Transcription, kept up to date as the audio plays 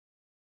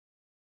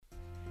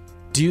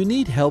Do you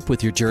need help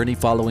with your journey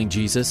following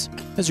Jesus?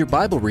 Has your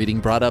Bible reading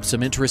brought up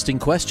some interesting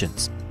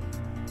questions?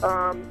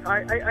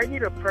 I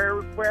need a prayer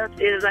request.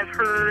 I've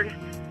heard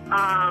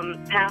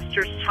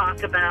pastors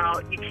talk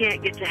about you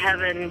can't get to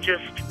heaven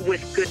just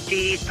with good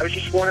deeds. I was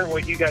just wondering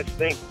what you guys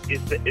think.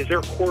 Is there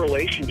a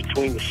correlation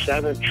between the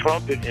seventh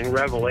trumpet in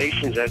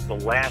Revelations as the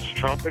last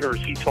trumpet, or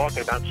is he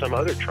talking about some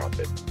other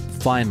trumpet?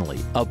 Finally,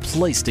 a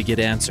place to get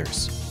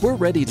answers. We're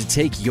ready to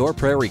take your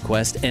prayer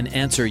request and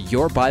answer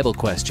your Bible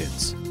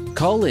questions.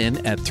 Call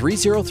in at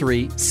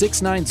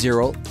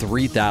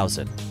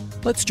 303-690-3000.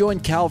 Let's join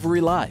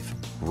Calvary Live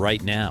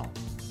right now.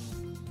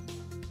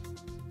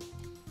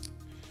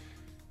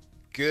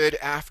 Good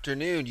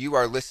afternoon. You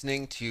are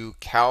listening to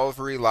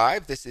Calvary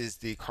Live. This is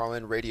the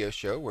call-in radio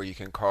show where you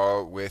can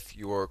call with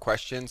your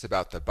questions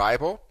about the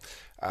Bible,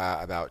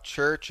 about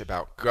church,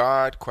 about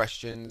God,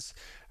 questions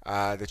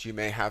that you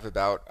may have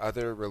about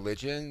other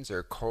religions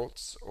or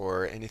cults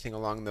or anything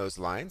along those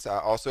lines.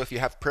 Also, if you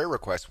have prayer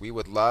requests, we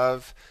would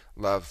love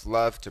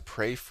to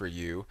pray for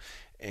you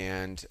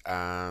and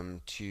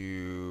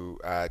to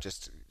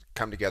just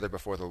come together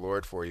before the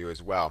Lord for you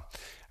as well.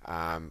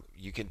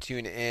 You can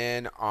tune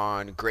in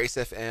on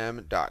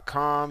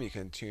gracefm.com. You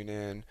can tune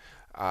in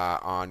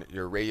on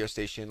your radio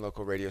station,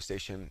 local radio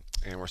station,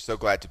 and we're so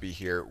glad to be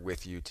here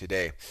with you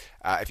today.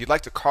 If you'd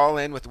like to call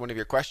in with one of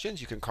your questions,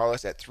 you can call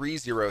us at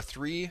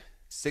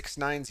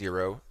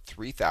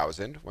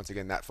 303-690-3000. Once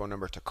again, that phone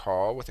number to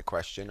call with a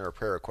question or a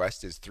prayer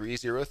request is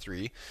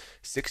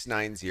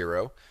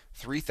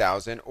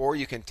 303-690-3000, or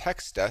you can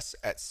text us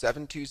at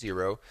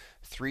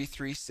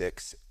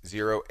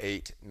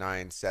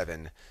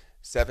 720-336-0897.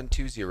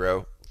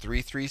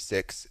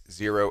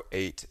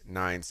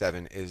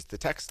 720-336-0897 is the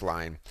text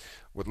line.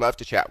 Would love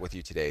to chat with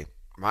you today.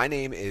 My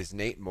name is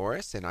Nate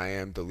Morris, and I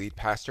am the lead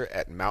pastor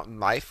at Mountain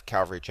Life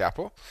Calvary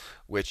Chapel,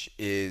 which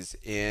is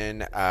in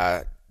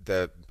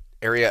the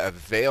area of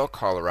Vail,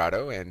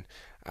 Colorado. And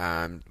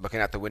looking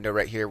out the window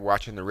right here,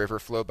 watching the river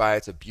flow by.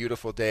 It's a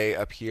beautiful day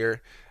up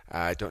here.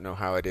 I don't know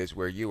how it is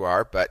where you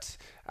are, but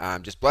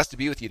I'm just blessed to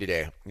be with you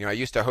today. You know, I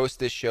used to host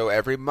this show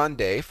every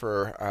Monday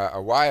for a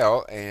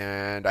while,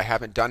 and I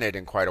haven't done it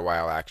in quite a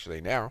while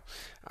actually now.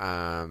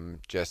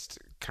 Just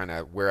kind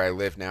of where I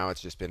live now,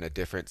 it's just been a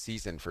different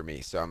season for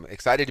me. So I'm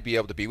excited to be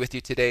able to be with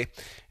you today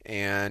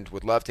and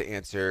would love to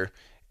answer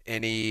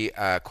any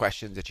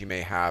questions that you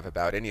may have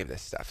about any of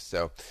this stuff.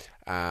 So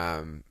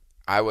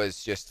I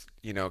was just,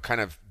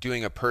 kind of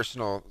doing a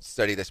personal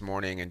study this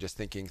morning and just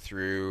thinking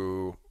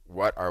through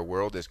what our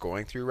world is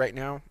going through right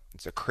now.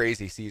 It's a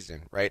crazy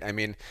season, right? I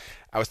mean,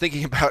 I was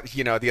thinking about,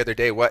 the other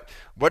day, what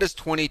does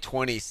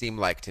 2020 seem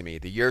like to me,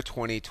 the year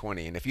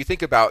 2020? And if you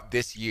think about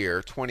this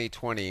year,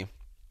 2020,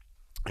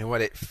 and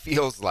what it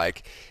feels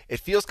like, it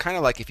feels kind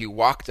of like if you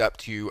walked up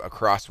to a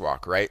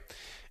crosswalk, right?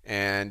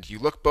 And you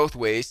look both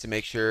ways to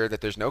make sure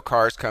that there's no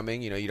cars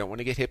coming. You don't want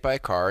to get hit by a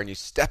car, and you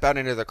step out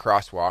into the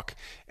crosswalk,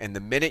 and the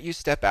minute you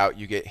step out,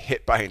 you get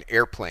hit by an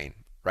airplane,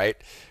 right?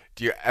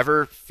 Do you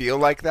ever feel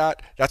like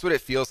that? That's what it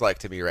feels like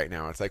to me right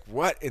now. It's like,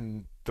 what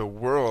in the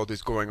world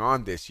is going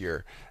on this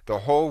year? The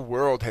whole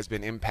world has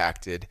been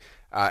impacted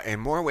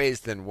in more ways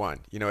than one.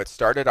 It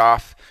started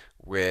off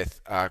with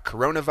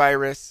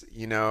coronavirus,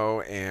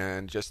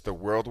 and just the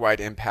worldwide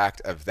impact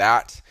of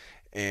that,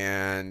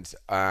 and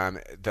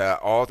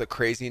all the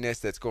craziness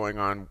that's going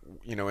on,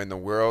 in the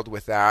world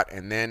with that,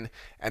 and then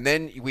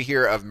we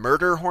hear of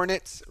murder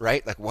hornets,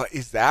 right? Like, what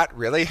is that,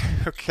 really?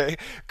 Okay,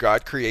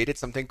 God created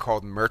something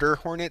called murder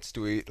hornets.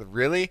 Do we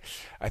really?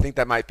 I think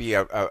that might be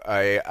a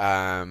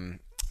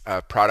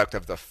product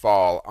of the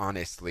fall,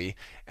 honestly.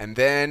 And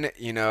then,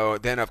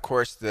 then of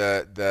course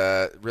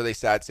the really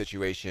sad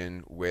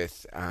situation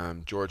with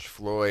George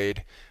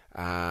Floyd.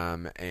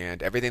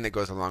 And everything that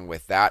goes along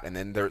with that, and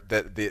then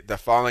the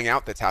falling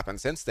out that's happened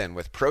since then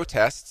with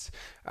protests,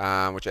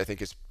 which I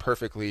think is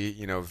perfectly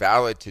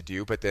valid to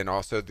do, but then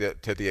also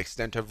to the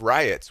extent of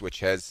riots, which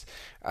has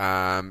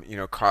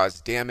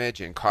caused damage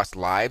and cost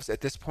lives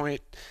at this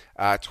point.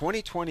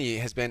 2020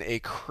 has been a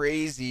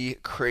crazy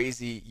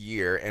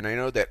year, and I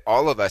know that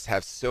all of us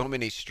have so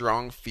many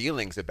strong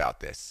feelings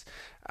about this.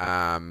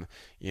 So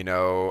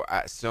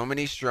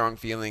many strong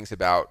feelings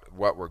about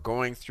what we're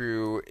going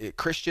through,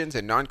 Christians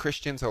and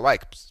non-Christians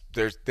alike.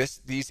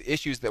 These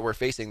issues that we're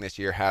facing this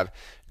year have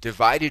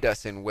divided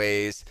us in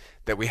ways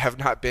that we have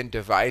not been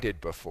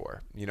divided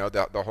before.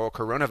 The whole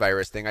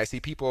coronavirus thing, I see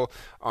people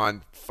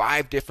on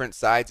 5 different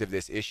sides of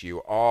this issue,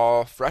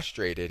 all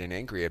frustrated and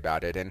angry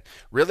about it, and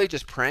really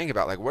just praying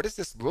about, like, what does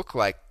this look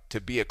like to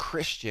be a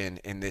Christian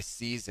in this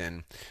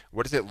season?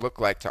 What does it look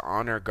like to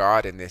honor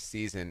God in this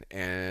season?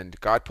 And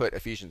God put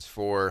Ephesians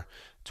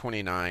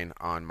 4:29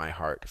 on my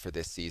heart for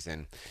this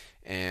season.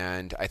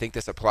 And I think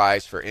this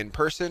applies for in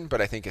person,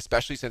 but I think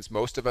especially since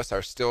most of us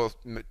are still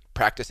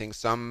practicing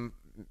some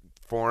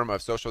form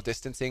of social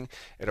distancing,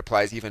 it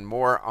applies even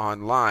more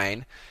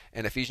online.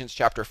 And Ephesians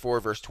chapter 4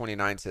 verse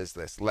 29 says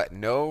this: "Let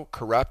no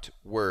corrupt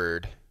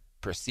word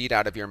proceed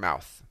out of your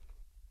mouth,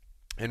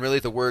 And really,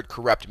 the word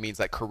corrupt means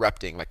like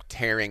corrupting, like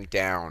tearing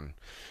down.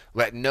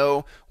 Let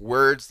no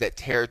words that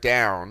tear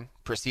down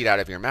proceed out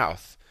of your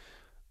mouth,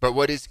 but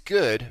what is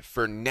good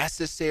for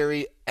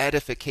necessary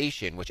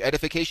edification, which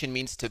edification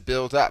means to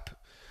build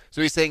up.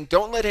 So he's saying,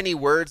 don't let any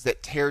words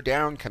that tear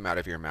down come out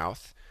of your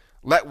mouth.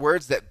 Let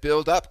words that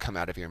build up come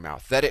out of your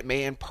mouth, that it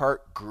may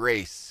impart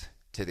grace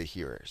to the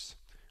hearers.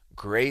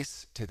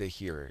 Grace to the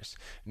hearers.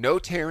 No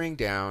tearing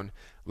down.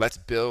 Let's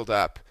build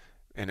up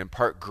and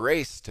impart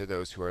grace to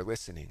those who are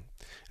listening.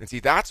 And see,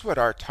 that's what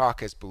our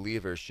talk as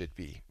believers should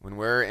be. When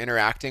we're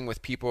interacting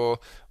with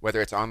people, whether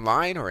it's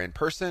online or in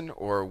person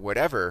or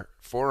whatever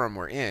forum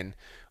we're in,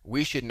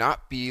 we should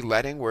not be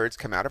letting words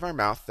come out of our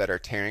mouth that are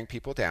tearing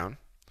people down.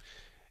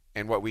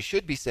 And what we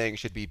should be saying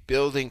should be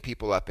building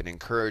people up and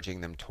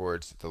encouraging them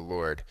towards the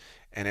Lord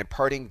and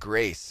imparting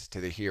grace to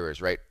the hearers,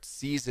 right?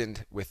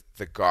 Seasoned with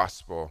the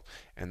gospel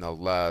and the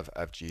love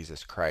of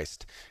Jesus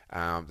Christ.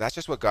 That's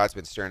just what God's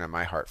been stirring on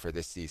my heart for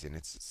this season.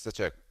 It's such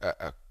a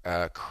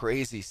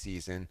crazy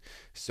season.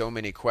 So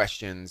many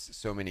questions,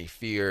 so many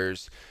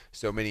fears,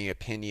 so many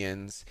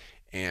opinions.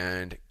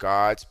 And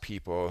God's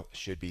people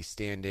should be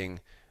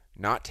standing,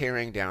 not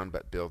tearing down,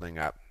 but building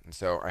up. And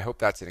so I hope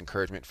that's an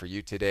encouragement for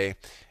you today.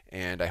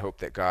 And I hope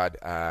that God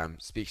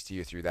speaks to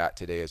you through that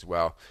today as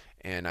well.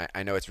 And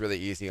I know it's really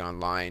easy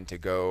online to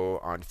go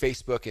on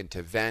Facebook and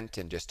to vent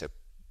and just to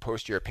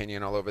post your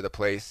opinion all over the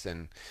place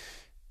and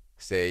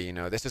say,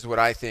 this is what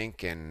I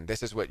think and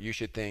this is what you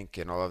should think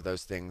and all of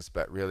those things.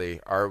 But really,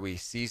 are we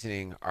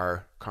seasoning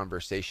our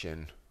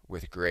conversation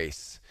with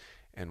grace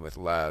and with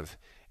love?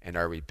 And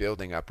are we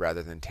building up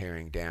rather than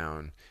tearing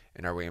down?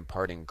 And are we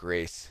imparting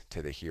grace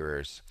to the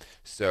hearers?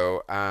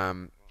 So,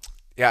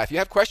 yeah, if you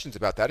have questions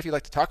about that, if you'd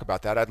like to talk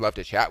about that, I'd love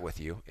to chat with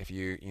you. If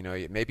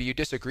maybe you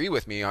disagree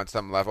with me on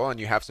some level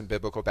and you have some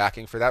biblical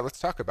backing for that, let's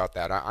talk about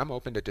that. I'm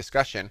open to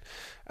discussion.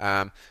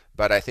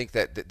 But I think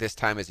that this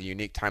time is a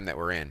unique time that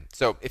we're in.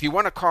 So if you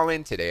want to call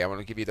in today, I want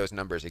to give you those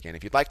numbers again.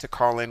 If you'd like to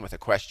call in with a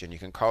question, you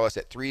can call us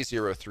at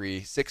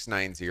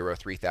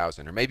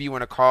 303-690-3000. Or maybe you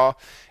want to call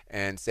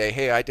and say,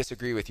 hey, I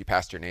disagree with you,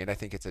 Pastor Nate. I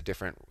think it's a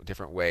different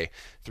way.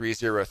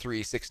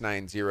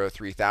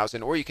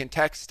 303-690-3000. Or you can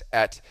text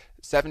at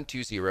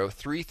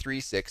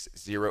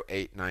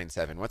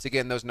 720-336-0897. Once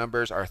again, those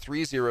numbers are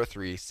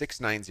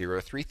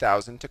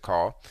 303-690-3000 to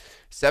call,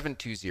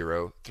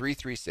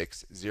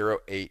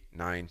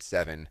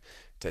 720-336-0897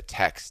 to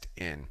text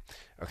in.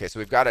 Okay, so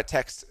we've got a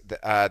text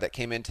that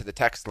came into the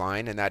text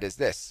line, and that is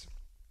this.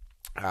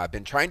 I've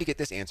been trying to get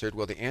this answered.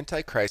 Will the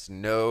Antichrist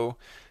know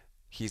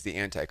he's the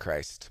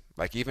Antichrist?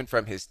 Like even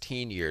from his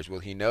teen years, will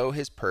he know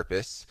his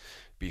purpose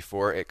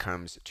before it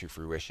comes to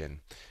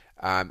fruition?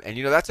 And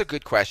that's a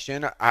good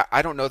question.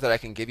 I don't know that I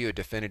can give you a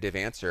definitive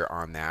answer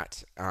on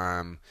that.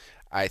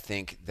 I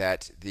think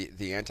that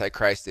the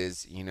Antichrist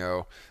is,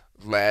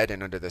 led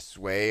and under the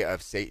sway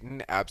of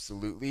Satan.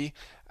 Absolutely.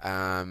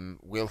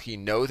 Will he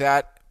know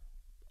that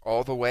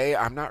all the way?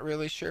 I'm not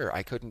really sure.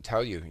 I couldn't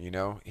tell you.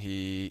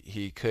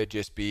 He could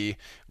just be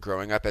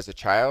growing up as a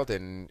child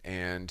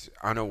and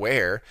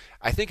unaware.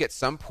 I think at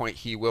some point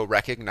he will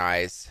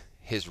recognize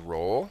his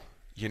role.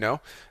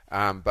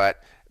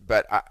 But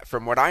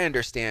from what I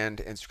understand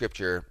in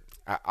Scripture,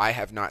 I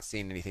have not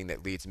seen anything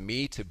that leads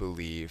me to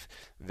believe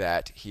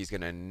that he's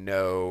going to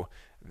know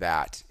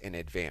that in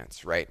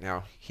advance. Right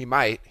now, he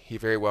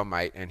very well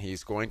might, and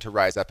he's going to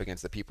rise up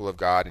against the people of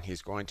God, and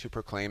he's going to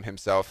proclaim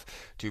himself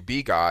to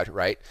be God,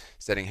 right?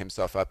 Setting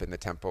himself up in the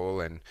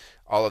temple and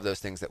all of those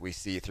things that we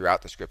see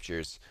throughout the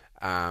Scriptures.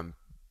 But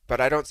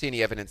I don't see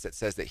any evidence that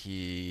says that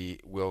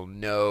he will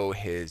know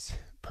his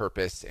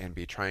purpose and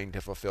be trying to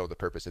fulfill the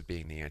purpose of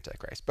being the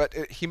Antichrist. But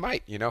he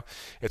might,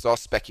 it's all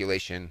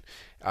speculation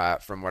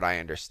from what I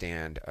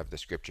understand of the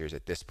Scriptures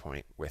at this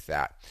point with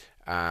that.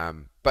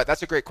 But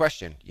that's a great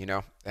question.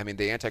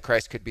 The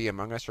Antichrist could be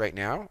among us right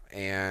now,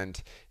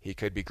 and he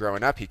could be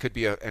growing up. He could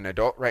be an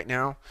adult right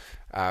now.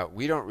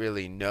 We don't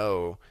really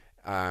know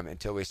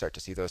until we start to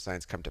see those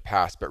signs come to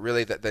pass. But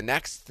really, the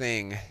next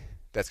thing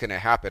that's going to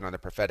happen on the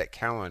prophetic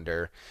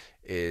calendar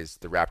is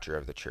the rapture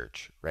of the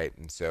church, right?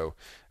 And so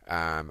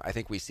I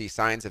think we see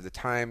signs of the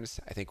times.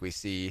 I think we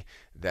see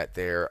that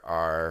there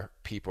are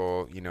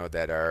people,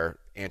 that are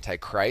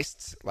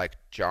antichrists, like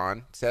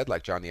John said,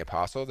 like John the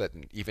Apostle, that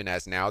even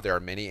as now there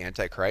are many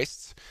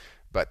antichrists,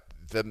 but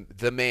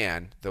the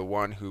man, the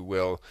one who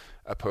will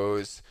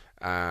oppose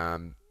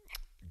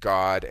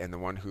God and the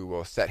one who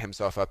will set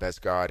himself up as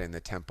God in the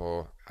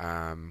temple,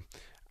 I'm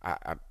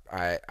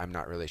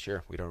not really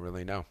sure. We don't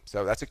really know.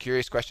 So that's a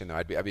curious question, though.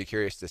 I'd be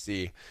curious to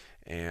see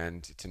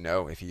and to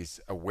know if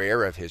he's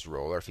aware of his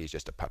role or if he's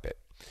just a puppet.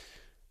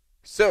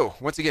 So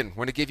once again,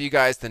 want to give you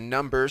guys the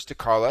numbers to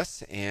call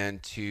us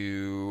and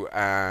to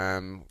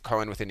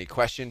call in with any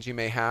questions you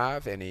may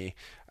have, any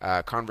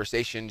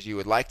conversations you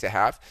would like to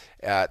have.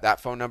 That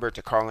phone number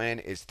to call in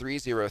is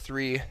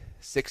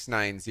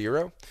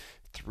 303-690-3000.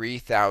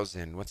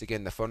 3000. Once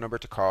again, the phone number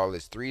to call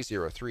is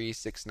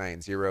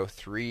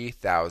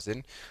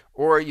 303-690-3000,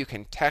 or you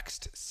can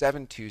text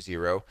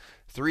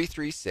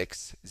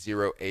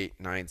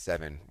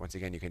 720-336-0897. Once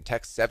again, you can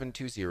text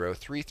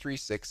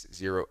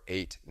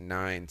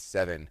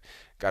 720-336-0897.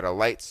 Got a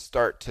light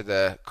start to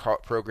the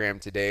program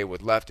today.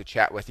 Would love to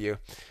chat with you.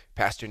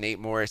 Pastor Nate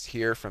Morris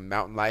here from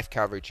Mountain Life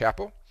Calvary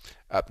Chapel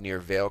up near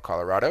Vail,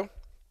 Colorado.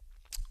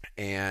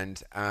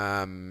 And,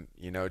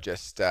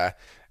 just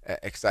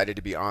excited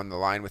to be on the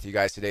line with you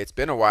guys today. It's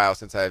been a while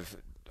since I've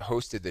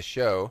hosted the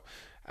show.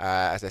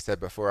 As I said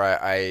before,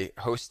 I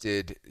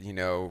hosted,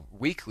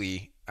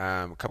 weekly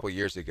a couple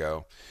years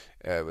ago.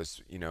 It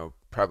was,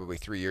 probably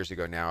 3 years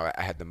ago now.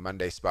 I had the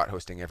Monday spot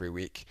hosting every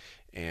week,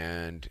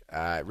 and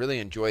I really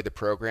enjoyed the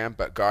program,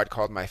 but God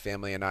called my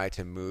family and I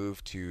to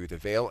move to the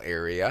Vail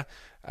area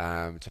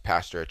to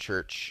pastor a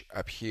church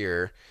up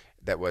here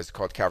that was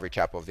called Calvary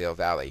Chapel Vail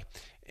Valley.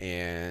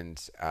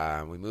 And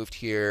we moved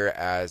here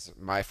as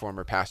my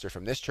former pastor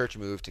from this church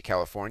moved to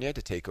California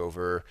to take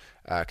over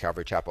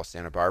Calvary Chapel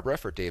Santa Barbara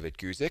for David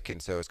Guzik.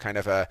 And so it's kind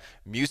of a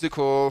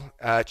musical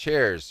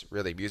chairs,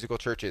 really, musical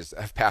churches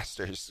of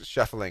pastors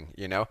shuffling,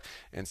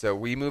 And so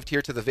we moved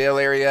here to the Vail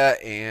area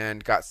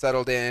and got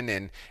settled in.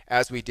 And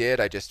as we did,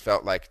 I just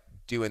felt like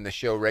doing the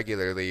show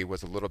regularly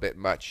was a little bit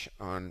much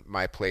on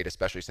my plate,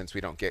 especially since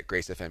we don't get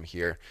Grace FM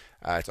here.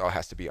 It all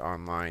has to be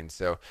online.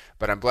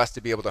 But I'm blessed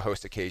to be able to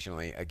host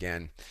occasionally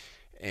again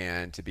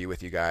and to be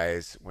with you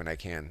guys when I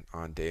can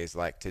on days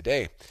like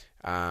today.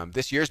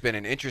 This year's been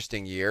an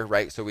interesting year,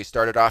 right? So we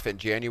started off in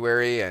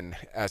January, and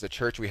as a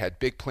church, we had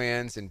big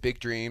plans and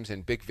big dreams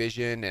and big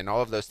vision, and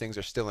all of those things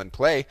are still in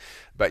play.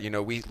 But,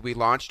 we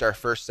launched our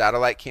first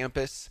satellite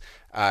campus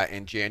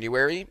in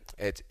January.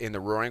 It's in the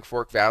Roaring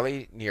Fork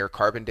Valley near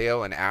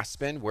Carbondale and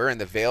Aspen. We're in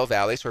the Vail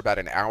Valley, so we're about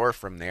an hour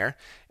from there.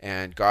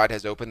 And God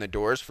has opened the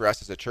doors for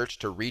us as a church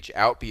to reach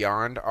out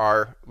beyond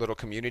our little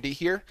community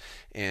here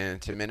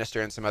and to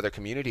minister in some other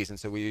communities. And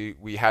so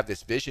we have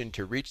this vision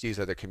to reach these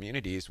other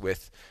communities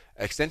with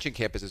extension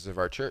campuses of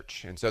our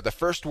church. And so the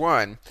first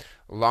one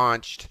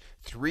launched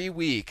 3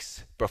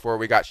 weeks before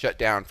we got shut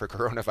down for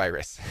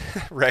coronavirus,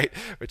 right?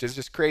 Which is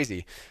just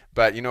crazy.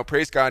 But,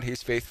 praise God,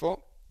 He's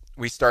faithful.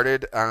 We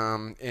started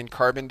in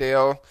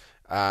Carbondale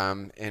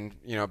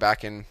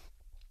back in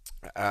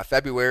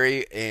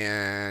February,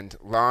 and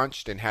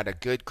launched and had a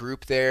good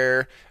group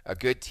there, a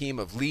good team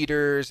of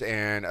leaders,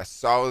 and a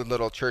solid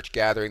little church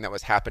gathering that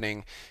was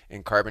happening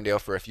in Carbondale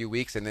for a few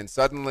weeks. And then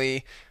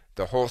suddenly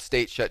the whole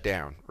state shut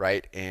down,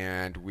 right?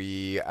 And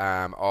we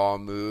all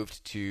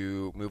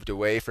moved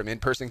away from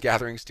in-person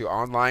gatherings to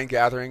online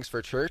gatherings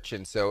for church.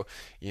 And so,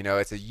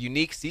 it's a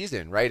unique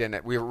season, right? And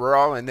we're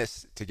all in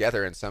this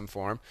together in some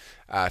form,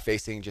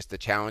 facing just the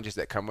challenges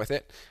that come with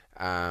it.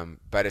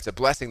 But it's a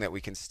blessing that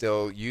we can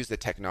still use the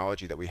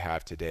technology that we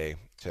have today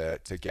to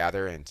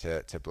gather and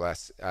to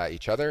bless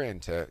each other and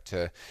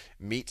to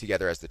meet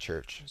together as the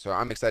church. So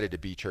I'm excited to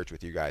be church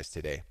with you guys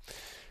today.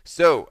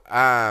 So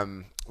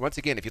once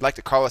again, if you'd like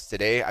to call us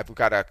today, I've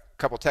got a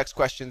couple text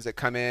questions that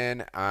come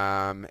in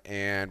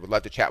and would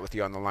love to chat with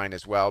you on the line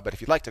as well. But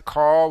if you'd like to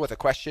call with a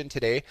question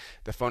today,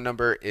 the phone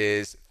number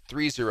is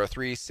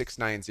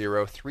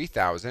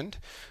 303-690-3000.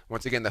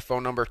 Once again, the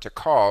phone number to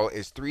call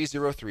is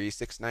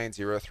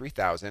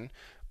 303-690-3000,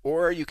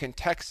 or you can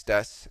text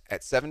us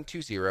at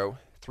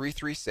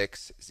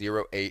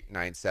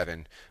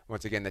 720-336-0897.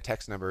 Once again, the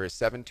text number is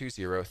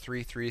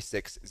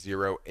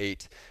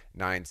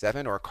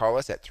 720-336-0897, or call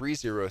us at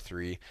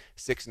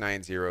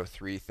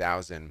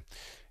 303-690-3000.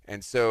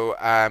 And so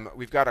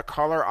we've got a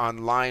caller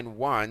on line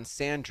one,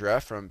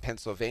 Sandra from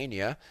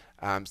Pennsylvania.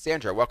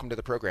 Sandra, welcome to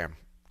the program.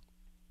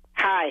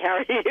 Hi, how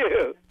are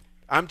you?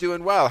 I'm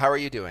doing well. How are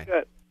you doing?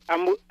 Good.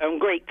 I'm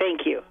great,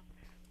 thank you.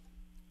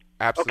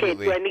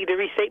 Absolutely. Okay, do I need to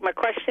restate my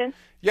question?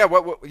 Yeah.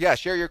 Yeah.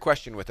 Share your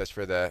question with us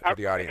for the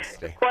audience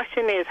today. The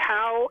question is,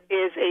 how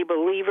is a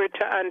believer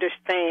to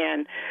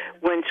understand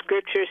when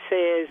Scripture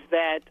says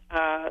that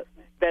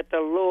that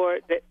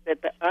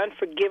the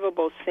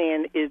unforgivable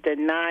sin is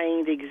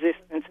denying the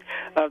existence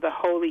of the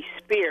Holy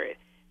Spirit,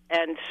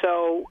 and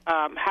so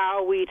how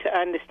are we to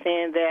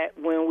understand that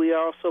when we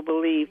also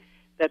believe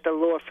that the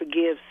Lord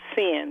forgives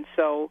sin?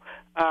 So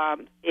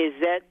is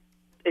that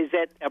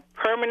a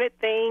permanent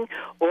thing,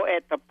 or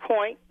at the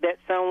point that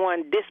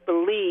someone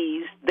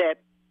disbelieves that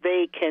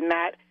they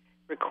cannot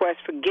request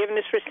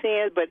forgiveness for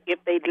sins, but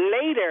if they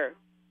later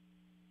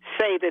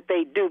say that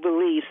they do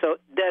believe, so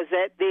does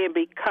that then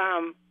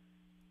become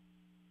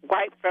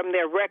wiped from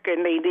their record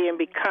and they then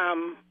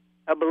become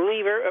a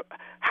believer?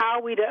 How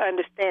are we to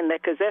understand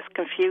that? Because that's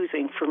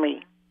confusing for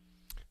me.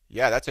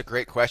 Yeah, that's a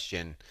great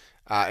question.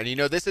 And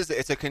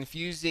it's a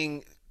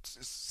confusing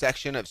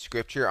section of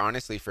Scripture,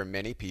 honestly, for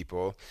many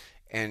people.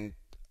 And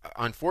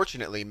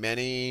unfortunately,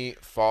 many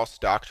false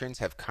doctrines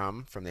have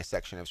come from this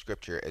section of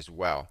Scripture as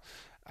well,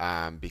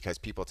 because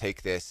people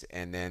take this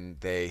and then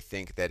they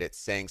think that it's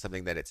saying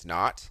something that it's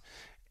not,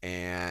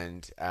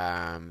 and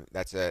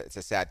it's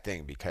a sad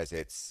thing, because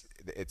it's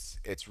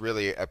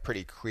really a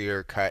pretty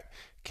clear-cut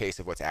case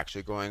of what's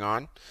actually going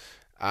on.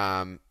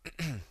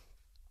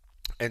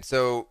 And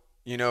so,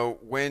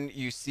 when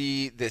you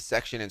see this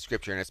section in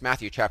Scripture, and it's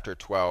Matthew chapter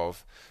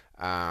 12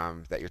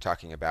 that you're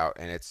talking about,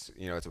 and it's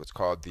what's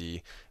called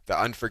the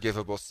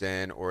unforgivable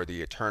sin or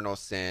the eternal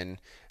sin.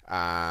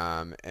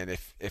 And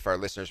if our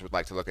listeners would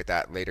like to look at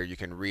that later, you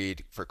can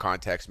read for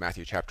context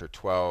Matthew chapter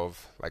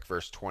 12, like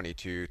verse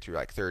 22 through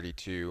like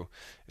 32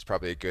 is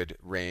probably a good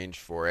range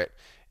for it.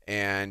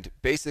 And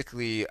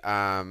basically,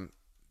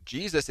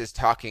 Jesus is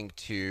talking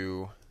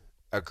to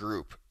a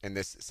group in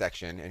this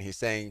section, and he's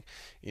saying,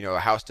 a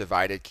house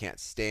divided can't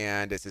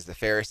stand. This is the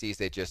Pharisees.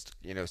 They just,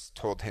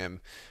 told him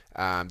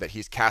that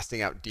he's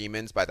casting out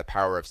demons by the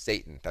power of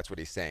Satan. That's what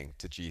he's saying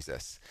to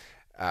Jesus.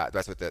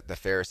 That's what the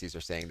Pharisees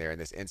are saying there in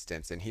this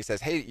instance. And he says,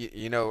 hey,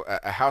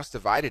 a house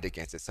divided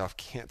against itself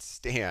can't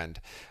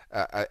stand.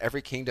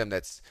 Every kingdom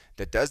that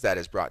does that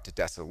is brought to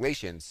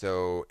desolation.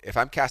 So if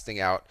I'm casting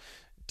out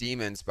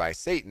demons by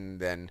Satan,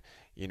 then,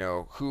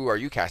 who are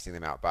you casting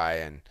them out by?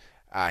 And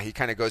he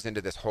kind of goes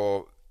into this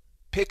whole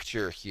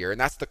picture here, and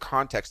that's the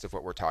context of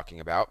what we're talking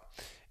about.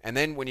 And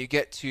then when you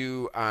get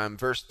to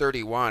verse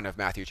 31 of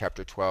Matthew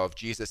chapter 12,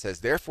 Jesus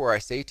says, therefore I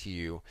say to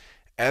you,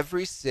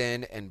 every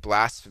sin and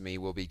blasphemy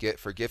will be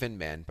forgiven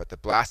men, but the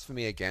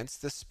blasphemy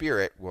against the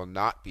Spirit will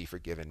not be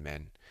forgiven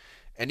men.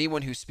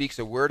 Anyone who speaks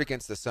a word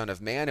against the Son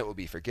of Man, it will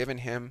be forgiven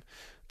him,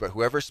 but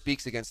whoever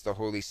speaks against the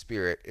Holy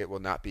Spirit, it will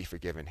not be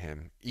forgiven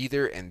him,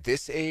 either in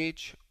this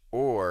age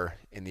or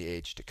in the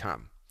age to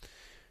come.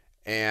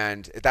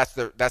 And that's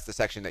the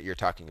section that you're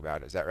talking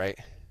about. Is that right?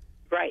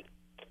 Right.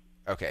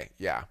 Okay.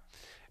 Yeah,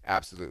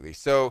 absolutely.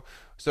 So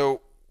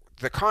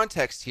the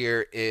context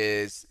here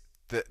is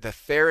the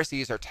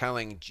Pharisees are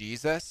telling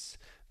Jesus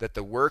that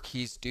the work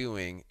he's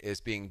doing is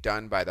being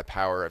done by the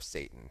power of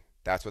Satan.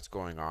 That's what's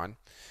going on.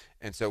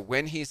 And so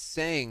when he's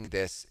saying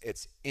this,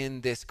 it's in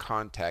this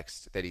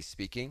context that he's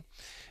speaking.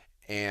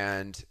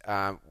 And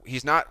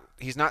he's not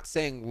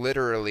saying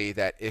literally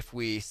that if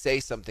we say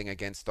something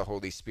against the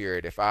Holy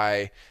Spirit, if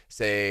I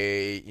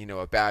say,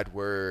 a bad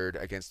word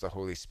against the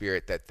Holy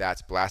Spirit,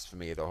 that's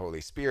blasphemy of the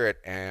Holy Spirit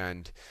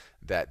and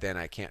that then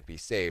I can't be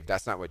saved.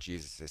 That's not what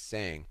Jesus is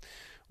saying.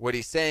 What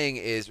he's saying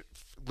is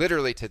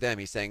literally to them,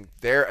 he's saying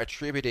they're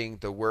attributing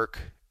the work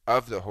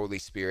of the Holy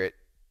Spirit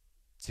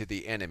to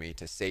the enemy,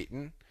 to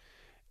Satan.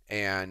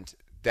 And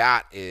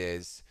that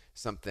is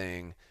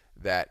something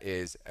that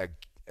is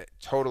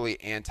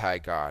totally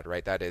anti-God,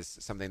 right? That is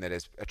something that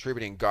is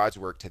attributing God's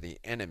work to the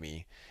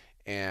enemy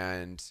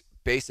and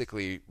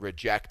basically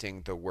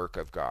rejecting the work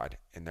of God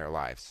in their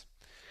lives.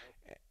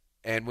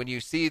 And when you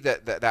see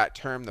that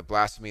term, the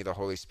blasphemy of the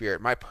Holy Spirit,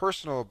 my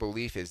personal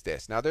belief is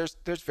this. Now, there's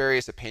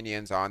various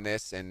opinions on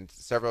this, and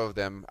several of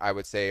them I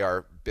would say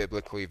are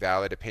biblically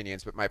valid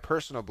opinions, but my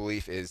personal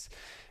belief is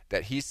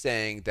that he's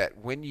saying that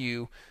when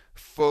you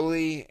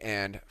fully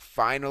and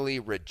finally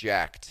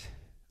reject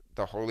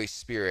the Holy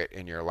Spirit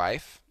in your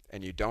life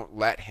and you don't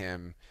let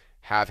him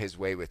have his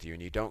way with you,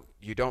 and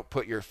you don't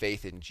put your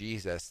faith in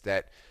Jesus,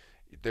 that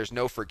there's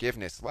no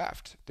forgiveness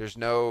left. There's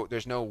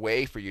no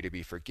way for you to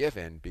be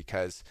forgiven,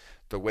 because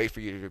the way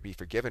for you to be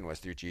forgiven was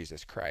through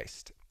Jesus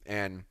Christ.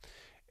 And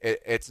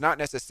it's not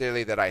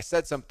necessarily that I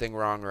said something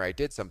wrong or I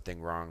did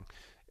something wrong.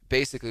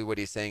 Basically what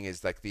he's saying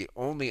is like the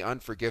only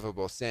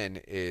unforgivable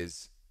sin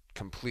is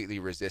completely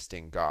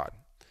resisting God.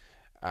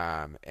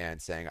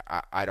 And saying,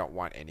 I don't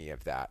want any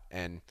of that.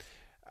 And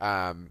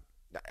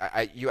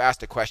you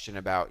asked a question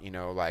about,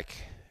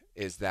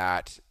 is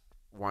that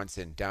once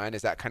and done?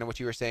 Is that kind of what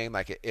you were saying?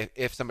 Like,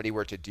 if somebody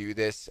were to do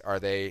this,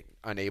 are they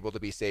unable to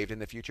be saved in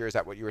the future? Is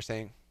that what you were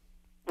saying?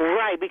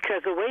 Right,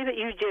 because the way that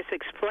you just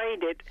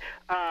explained it,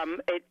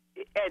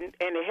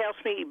 it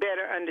helps me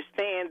better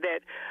understand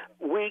that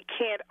we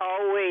can't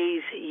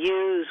always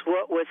use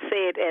what was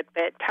said at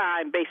that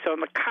time based on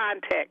the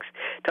context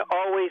to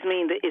always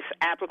mean that it's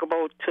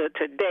applicable to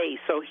today.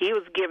 So he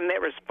was giving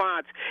that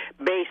response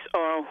based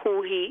on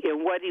who he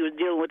and what he was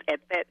dealing with at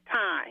that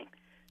time.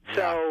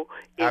 So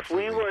if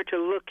we were to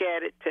look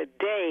at it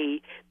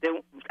today, then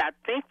I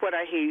think what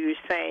I hear you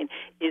saying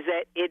is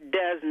that it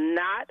does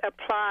not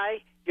apply.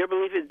 Your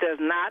belief it does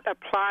not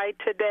apply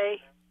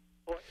today?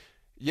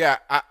 Yeah,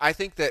 I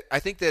think that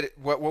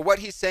what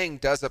he's saying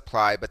does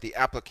apply, but the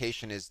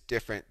application is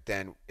different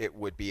than it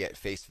would be at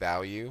face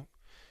value.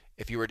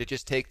 If you were to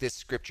just take this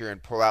scripture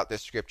and pull out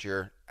this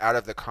scripture out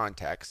of the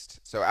context,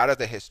 so out of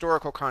the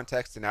historical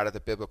context and out of the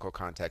biblical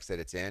context that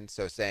it's in,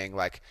 so saying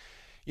like,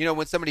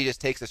 when somebody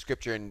just takes a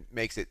scripture and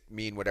makes it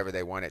mean whatever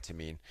they want it to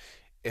mean,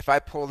 if I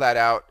pull that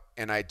out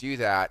and I do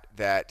that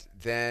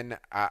then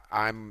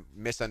I'm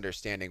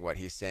misunderstanding what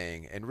he's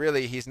saying. And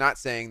really, he's not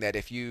saying that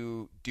if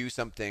you do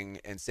something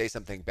and say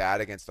something bad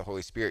against the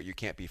Holy Spirit, you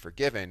can't be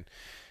forgiven.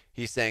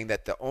 He's saying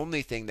that the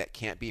only thing that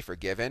can't be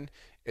forgiven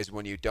is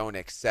when you don't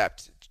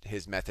accept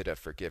his method of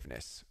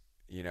forgiveness.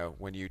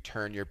 When you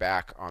turn your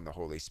back on the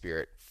Holy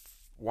Spirit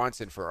once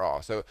and for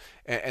all. So,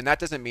 and that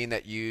doesn't mean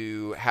that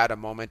you had a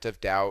moment of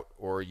doubt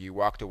or you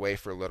walked away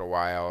for a little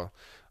while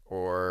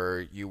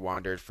or you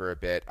wandered for a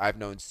bit. I've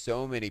known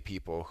so many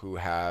people who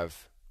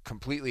have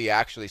completely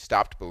actually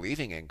stopped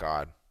believing in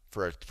God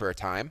for a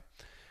time,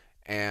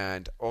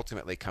 and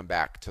ultimately come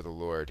back to the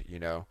Lord,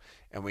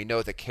 And we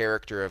know the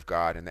character of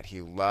God and that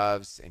he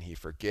loves and he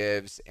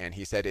forgives. And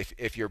he said,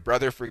 if your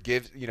brother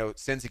forgives,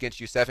 sins against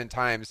you 7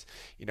 times,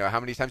 how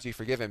many times do you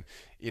forgive him?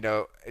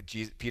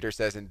 Peter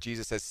says, and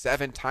Jesus says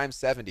 7 times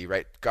 70,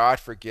 right? God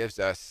forgives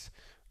us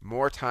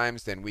more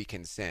times than we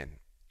can sin,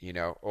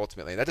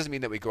 ultimately. And that doesn't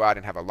mean that we go out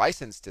and have a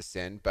license to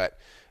sin, but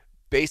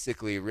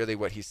basically, really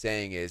what he's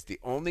saying is the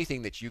only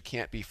thing that you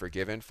can't be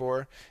forgiven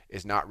for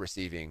is not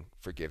receiving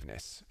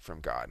forgiveness from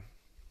God.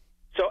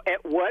 So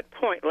at what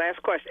point,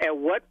 last question, at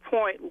what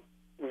point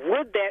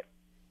would that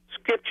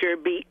scripture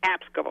be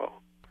applicable?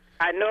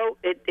 I know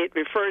it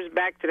refers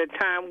back to the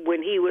time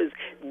when he was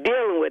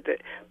dealing with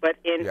it, but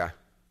in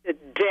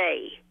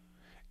today.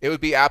 It would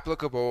be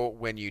applicable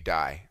when you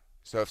die.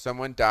 So if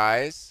someone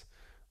dies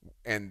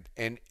and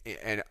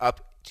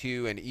up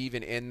to and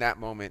even in that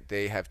moment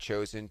they have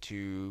chosen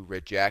to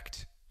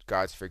reject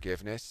God's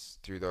forgiveness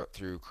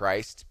through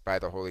Christ by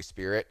the Holy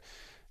Spirit,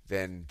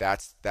 then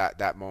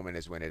that moment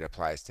is when it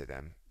applies to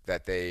them,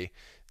 that they've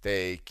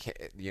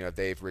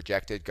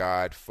rejected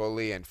God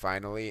fully and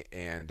finally,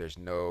 and there's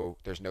no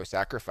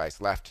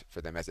sacrifice left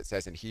for them, as it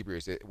says in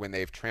Hebrews. When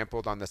they've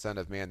trampled on the Son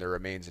of Man, there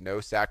remains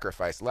no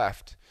sacrifice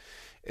left.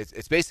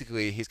 It's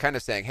basically, he's kind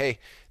of saying, hey,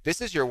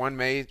 this is your one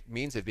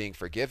means of being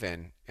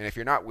forgiven, and if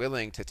you're not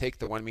willing to take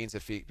the one means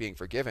of being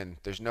forgiven,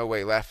 there's no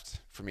way left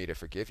for me to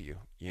forgive you.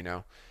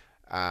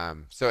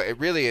 So it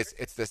really is.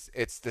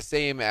 It's the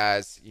same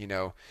as,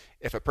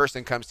 if a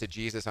person comes to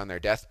Jesus on their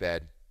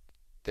deathbed,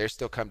 they're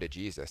still come to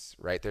Jesus,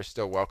 right? They're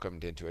still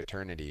welcomed into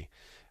eternity.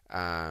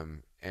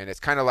 And it's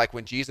kind of like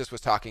when Jesus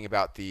was talking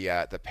about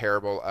the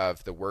parable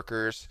of the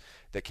workers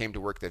that came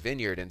to work the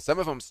vineyard, and some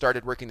of them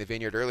started working the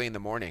vineyard early in the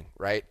morning,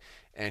 right?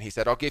 And he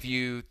said, I'll give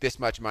you this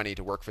much money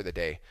to work for the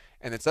day.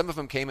 And then some of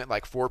them came at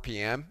like 4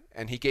 p.m.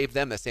 and he gave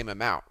them the same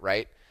amount,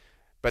 right?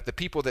 But the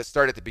people that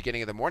started at the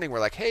beginning of the morning were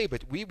like, hey,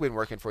 but we've been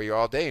working for you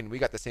all day and we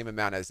got the same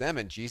amount as them.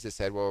 And Jesus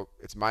said, well,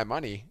 it's my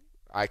money.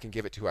 I can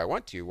give it to who I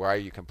want to. Why are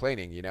you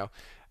complaining,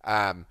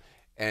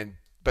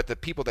 But the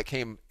people that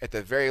came at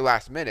the very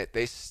last minute,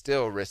 they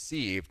still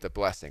received the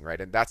blessing,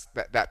 right? And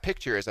that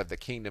picture is of the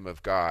kingdom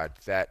of God,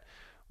 that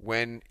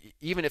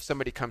even if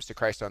somebody comes to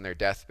Christ on their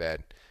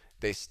deathbed,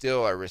 they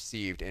still are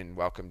received and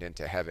welcomed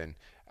into heaven.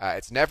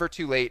 It's never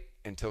too late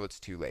until it's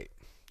too late,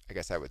 I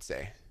guess I would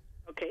say.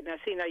 Okay, now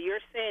you're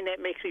saying that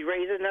makes me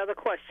raise another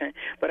question,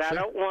 but sure. I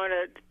don't want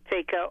to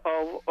take up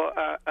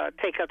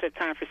the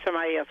time for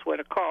somebody else with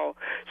a call,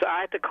 so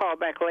I have to call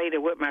back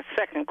later with my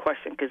second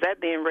question, because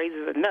that then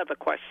raises another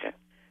question.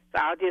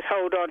 So I'll just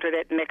hold on to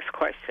that next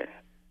question.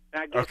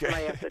 And I'll give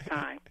somebody else the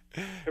time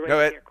to raise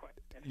their question.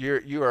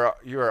 You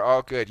are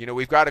all good.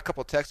 We've got a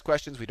couple text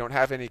questions. We don't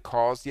have any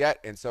calls yet,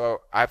 and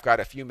so I've got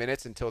a few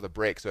minutes until the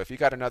break. So if you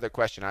got another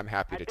question, I'm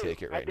happy to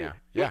take it right now.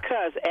 Yeah.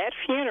 Because at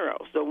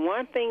funerals, the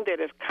one thing that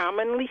is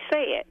commonly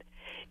said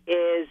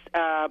is,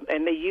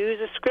 and they use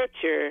a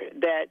scripture,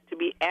 that to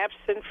be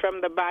absent from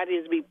the body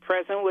is to be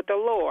present with the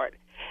Lord.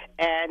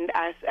 And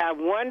I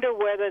wonder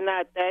whether or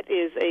not that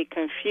is a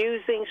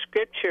confusing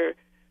scripture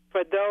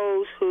for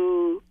those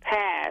who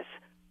pass,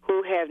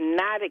 who have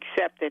not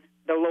accepted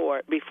the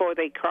Lord before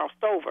they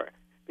crossed over,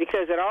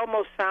 because it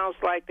almost sounds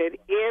like that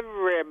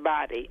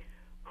everybody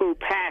who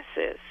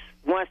passes,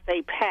 once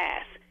they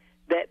pass,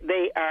 that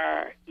they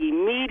are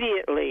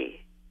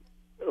immediately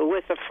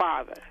with the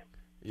Father.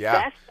 Yeah.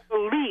 That's the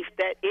belief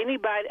that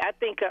anybody, I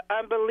think an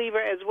unbeliever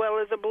as well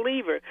as a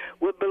believer,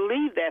 would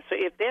believe that. So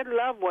if their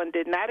loved one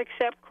did not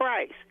accept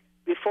Christ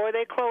before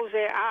they close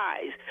their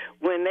eyes,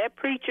 when that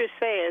preacher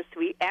says to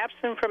be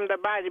absent from the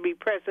body, to be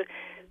present,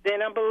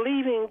 then I'm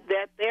believing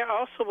that they're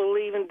also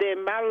believing that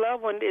my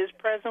loved one is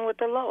present with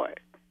the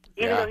Lord,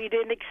 even though he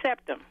didn't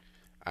accept him.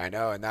 I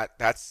know, and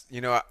that's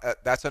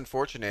that's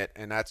unfortunate,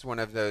 and that's one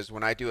of those,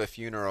 when I do a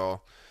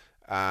funeral,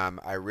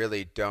 I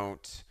really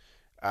don't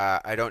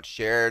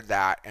share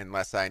that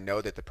unless I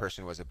know that the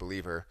person was a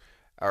believer,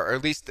 or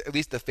at least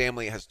the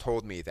family has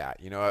told me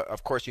that.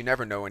 Of course, you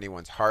never know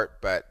anyone's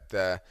heart,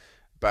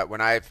 but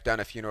when I've done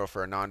a funeral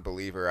for a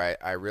non-believer,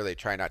 I really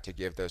try not to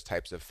give those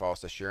types of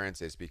false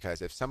assurances,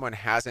 because if someone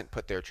hasn't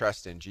put their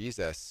trust in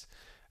Jesus,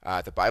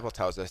 the Bible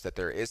tells us that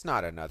there is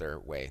not another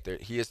way.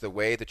 He is the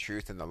way, the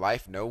truth, and the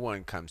life. No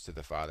one comes to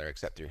the Father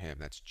except through him.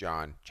 That's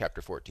John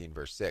chapter 14,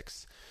 verse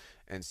 6.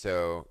 And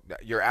so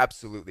you're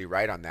absolutely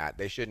right on that.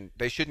 They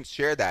shouldn't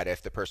share that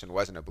if the person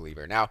wasn't a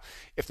believer. Now,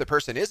 if the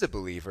person is a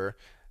believer,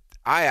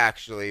 I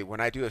actually, when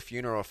I do a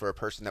funeral for a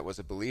person that was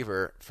a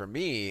believer, for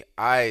me,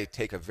 I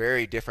take a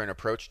very different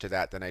approach to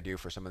that than I do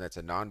for someone that's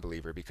a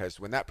non-believer, because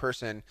when that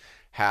person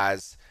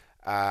has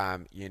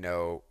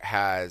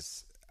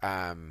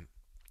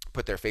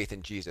put their faith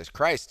in Jesus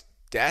Christ,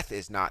 death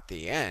is not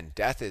the end.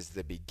 Death is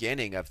the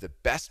beginning of the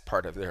best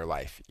part of their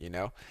life,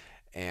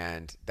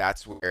 And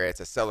that's where it's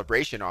a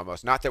celebration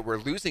almost. Not that we're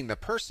losing the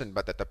person,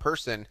 but that the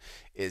person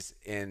is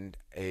in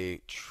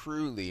a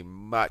truly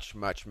much,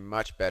 much,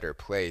 much better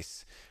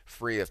place,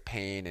 free of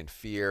pain and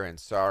fear and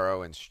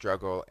sorrow and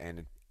struggle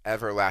and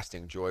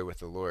everlasting joy with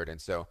the Lord.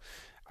 And so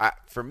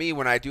for me,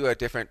 when I do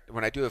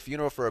a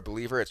funeral for a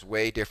believer, it's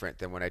way different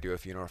than when I do a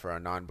funeral for a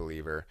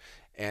non-believer.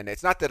 And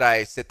it's not that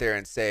I sit there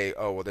and say,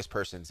 oh, well, this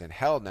person's in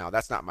hell now.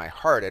 That's not my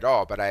heart at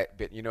all. But at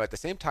the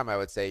same time, I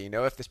would say,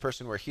 if this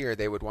person were here,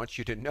 they would want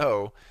you to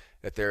know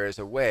that there is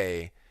a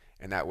way,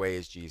 and that way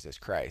is Jesus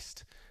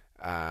Christ.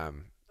 So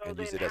then how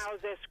is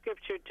that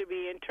scripture to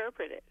be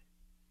interpreted?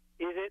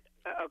 Is it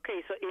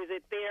okay? So is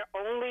it there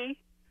only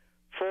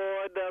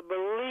for the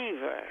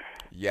believer?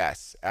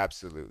 Yes,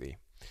 absolutely.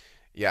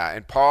 Yeah,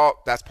 and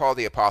that's Paul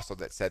the apostle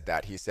that said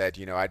that. He said,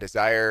 I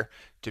desire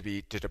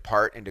to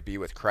depart and to be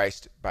with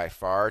Christ by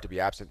far. To be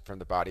absent from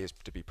the body is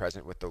to be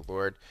present with the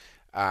Lord.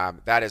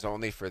 That is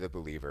only for the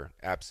believer.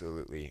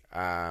 Absolutely.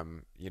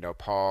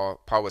 Paul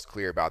was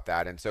clear about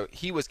that, and so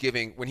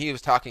when he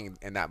was talking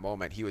in that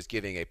moment, he was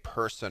giving a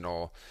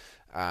personal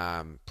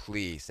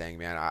plea, saying,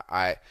 "Man,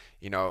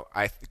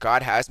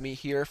 God has me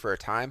here for a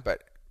time,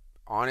 but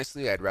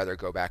honestly, I'd rather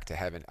go back to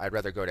heaven. I'd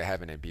rather go to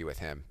heaven and be with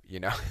him."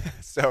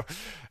 So,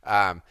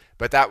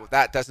 but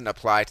that doesn't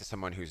apply to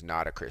someone who's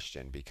not a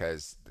Christian,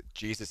 because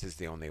Jesus is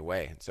the only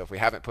way. And so, if we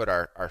haven't put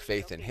our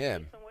faith in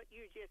Him, based on what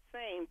you're just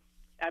saying,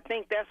 I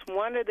think that's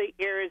one of the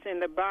areas in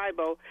the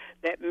Bible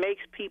that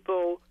makes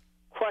people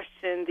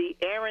question the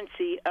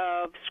errancy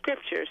of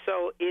Scripture.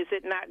 So, is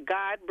it not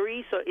God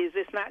breathed? So, is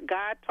this not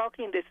God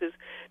talking? This is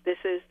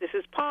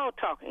Paul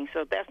talking.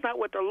 So, that's not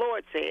what the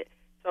Lord said.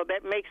 So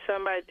that makes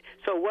somebody.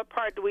 So, what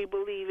part do we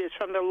believe is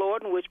from the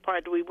Lord, and which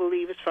part do we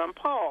believe is from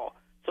Paul?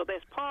 So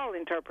that's Paul's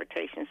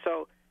interpretation.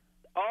 So,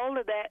 all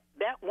of that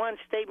one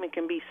statement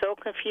can be so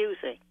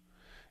confusing.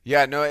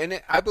 Yeah, no,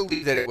 and I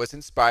believe that it was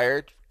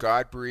inspired,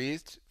 God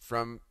breathed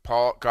from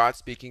Paul, God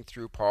speaking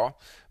through Paul.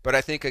 But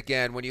I think,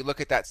 again, when you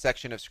look at that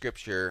section of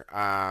Scripture,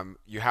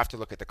 you have to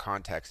look at the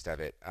context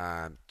of it.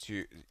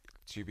 To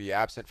be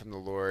absent from the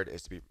Lord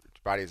is to be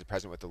body is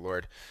present with the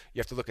Lord. You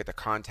have to look at the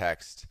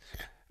context.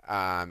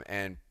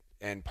 And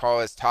Paul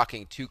is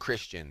talking to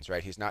Christians,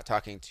 right? He's not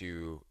talking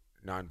to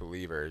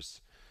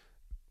non-believers.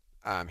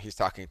 He's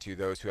talking to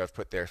those who have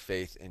put their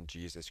faith in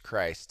Jesus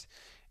Christ.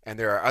 And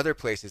there are other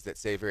places that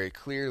say very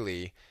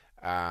clearly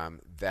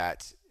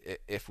that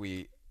if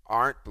we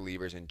aren't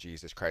believers in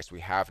Jesus Christ,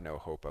 we have no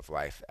hope of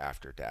life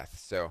after death.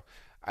 So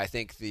I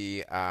think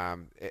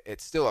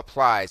it still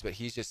applies, but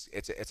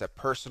it's a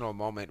personal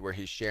moment where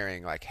he's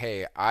sharing, like,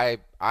 hey, I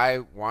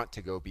want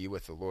to go be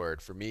with the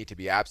Lord. For me to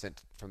be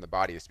absent from the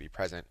body is to be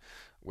present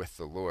with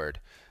the Lord.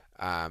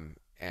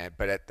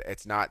 But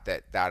it's not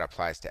that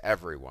applies to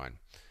everyone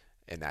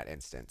in that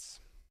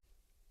instance.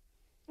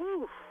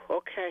 Ooh,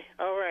 okay,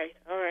 all right.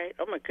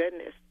 Oh my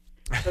goodness.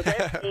 So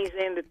that means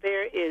then that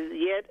there is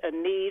yet a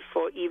need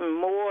for even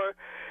more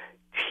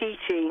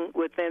teaching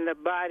within the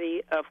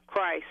body of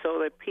Christ, so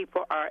that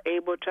people are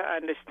able to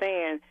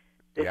understand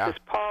this is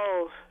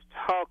Paul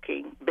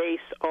talking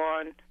based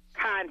on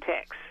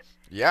context.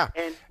 Yeah.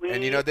 And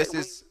this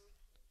is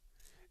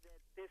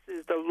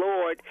the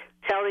Lord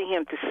telling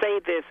him to say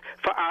this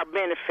for our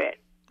benefit.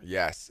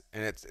 Yes.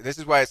 And this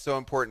is why it's so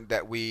important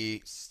that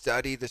we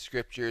study the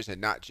Scriptures and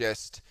not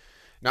just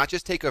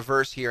take a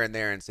verse here and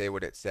there and say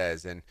what it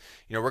says. And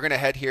we're going to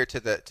head here to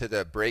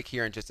the break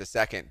here in just a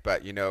second,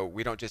 but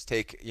we don't just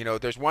take,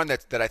 there's one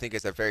that I think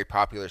is a very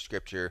popular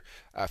scripture,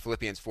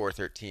 Philippians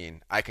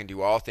 4:13. I can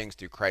do all things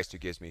through Christ who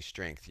gives me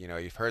strength.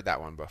 You've heard that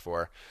one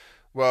before.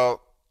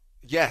 Well,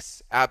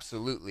 yes,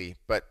 absolutely,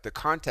 but the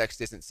context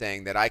isn't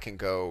saying that I can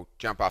go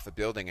jump off a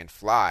building and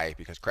fly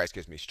because Christ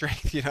gives me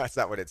strength. That's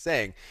not what it's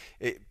saying.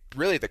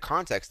 Really, the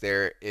context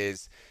there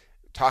is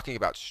talking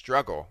about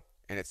struggle.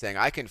 And it's saying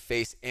I can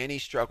face any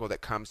struggle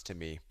that comes to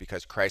me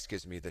because Christ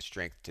gives me the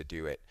strength to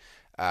do it.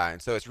 And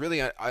so it's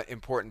really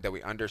important that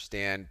we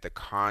understand the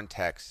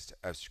context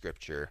of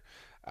Scripture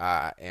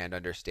and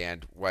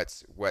understand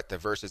what the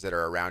verses that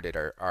are around it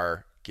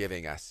are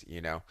giving us,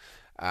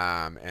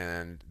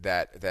 and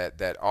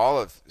that all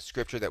of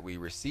Scripture that we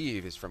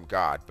receive is from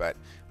God, but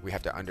we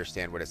have to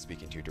understand what it's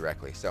speaking to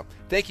directly. So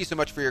thank you so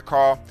much for your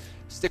call.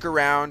 Stick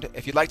around.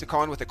 If you'd like to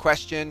call in with a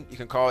question, you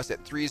can call us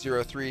at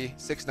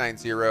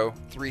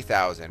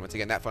 303-690-3000. Once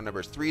again, that phone number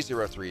is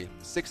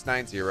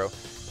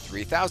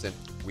 303-690-3000.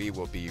 We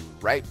will be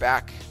right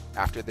back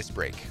after this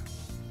break.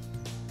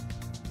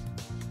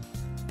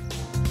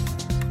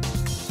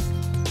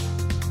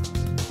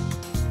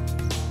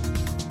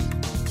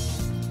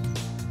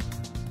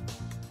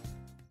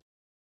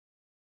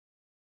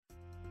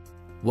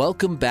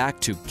 Welcome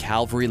back to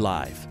Calvary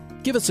Live.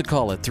 Give us a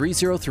call at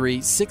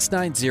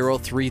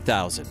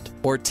 303-690-3000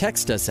 or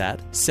text us at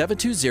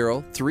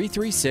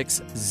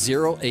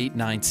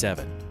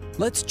 720-336-0897.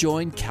 Let's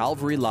join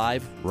Calvary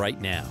Live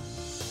right now.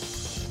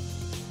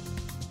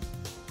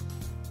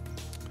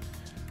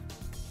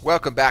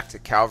 Welcome back to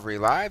Calvary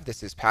Live.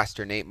 This is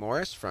Pastor Nate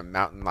Morris from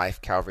Mountain Life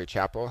Calvary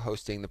Chapel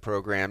hosting the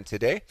program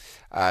today.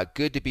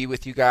 Good to be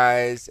with you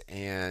guys,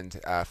 and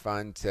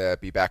fun to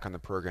be back on the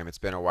program. It's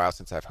been a while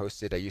since I've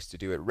hosted. I used to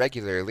do it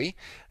regularly,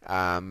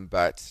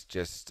 but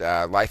just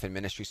life and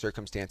ministry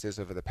circumstances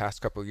over the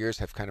past couple of years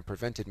have kind of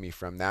prevented me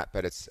from that,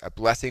 but it's a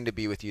blessing to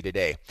be with you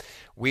today.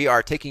 We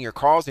are taking your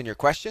calls and your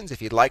questions.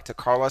 If you'd like to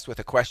call us with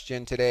a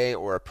question today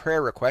or a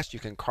prayer request, you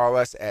can call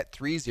us at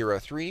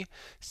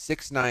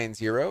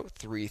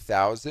 303-690-3000.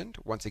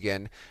 Once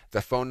again,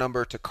 the phone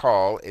number to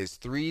call is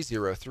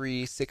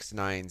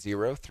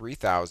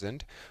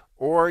 303-690-3000,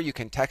 or you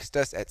can text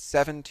us at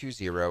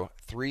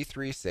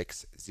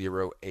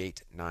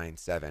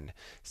 720-336-0897.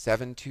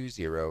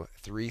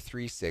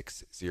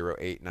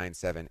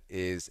 720-336-0897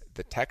 is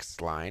the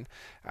text line.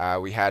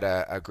 We had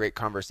a great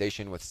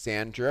conversation with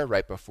Sandra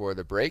right before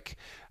the break,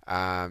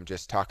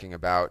 just talking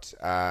about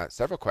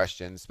several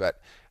questions, but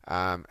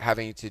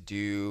having to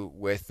do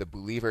with the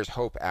believer's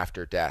hope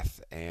after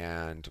death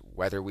and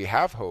whether we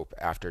have hope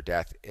after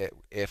death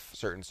if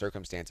certain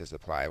circumstances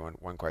apply.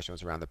 One question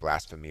was around the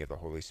blasphemy of the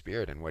Holy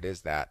Spirit and what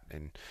is that,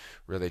 and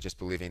really just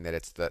believing that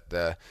it's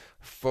the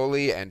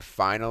fully and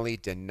finally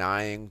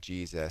denying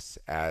Jesus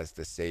as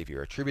the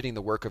Savior, attributing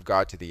the work of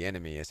God to the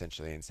enemy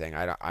essentially, and saying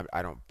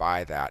I don't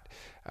buy that.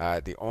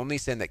 The only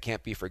sin that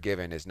can't be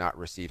forgiven is not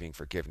receiving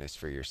forgiveness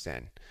for your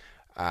sin,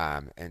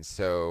 and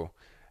so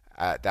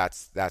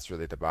that's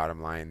really the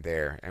bottom line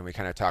there. And we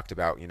kind of talked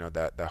about,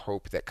 the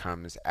hope that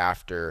comes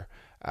after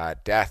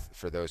death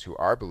for those who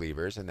are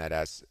believers, and that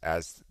as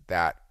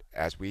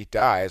we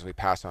die, as we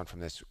pass on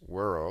from this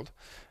world,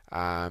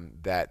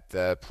 that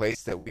the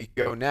place that we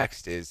go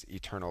next is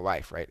eternal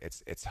life, right?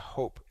 It's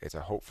hope. It's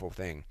a hopeful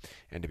thing.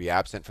 And to be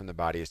absent from the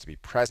body is to be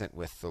present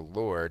with the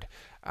Lord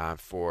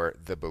for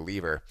the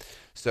believer.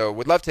 So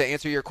would love to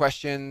answer your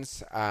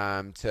questions,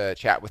 to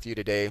chat with you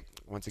today.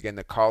 Once again,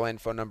 the call-in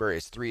phone number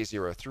is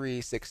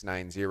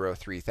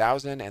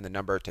 303-690-3000, and the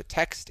number to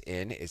text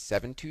in is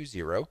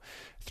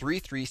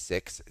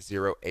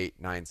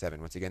 720-336-0897.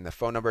 Once again, the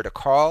phone number to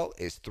call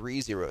is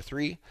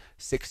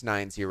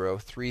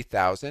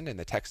 303-690-3000, and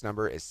the text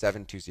number is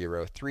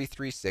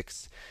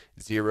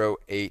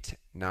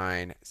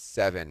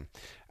 720-336-0897.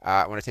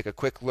 I want to take a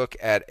quick look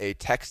at a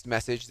text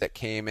message that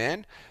came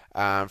in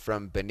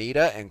from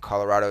Benita in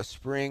Colorado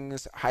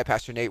Springs. Hi,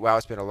 Pastor Nate. Wow,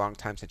 it's been a long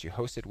time since you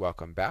hosted.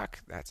 Welcome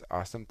back. That's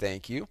awesome.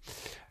 Thank you.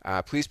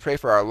 Please pray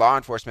for our law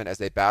enforcement as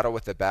they battle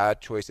with the bad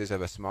choices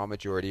of a small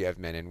majority of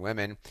men and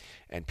women,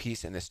 and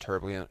peace in this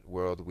turbulent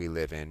world we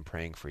live in.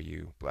 Praying for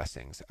you.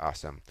 Blessings.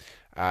 Awesome.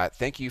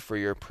 Thank you for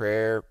your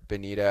prayer,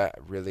 Benita.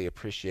 Really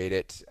appreciate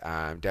it.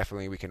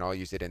 Definitely we can all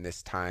use it in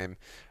this time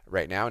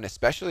right now, and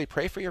especially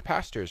pray for your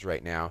pastors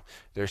right now.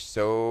 There's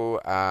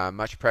so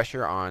much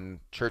pressure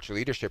on church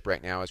leadership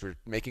right now as we're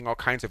making all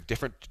kinds of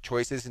different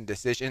choices and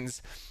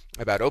decisions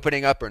about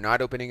opening up or not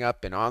opening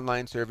up in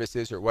online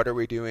services, or what are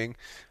we doing.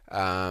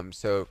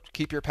 So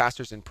keep your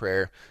pastors in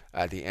prayer.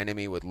 The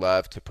enemy would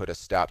love to put a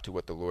stop to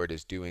what the Lord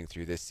is doing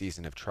through this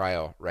season of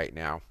trial right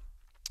now.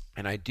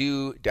 And I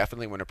do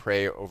definitely want to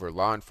pray over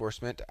law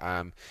enforcement,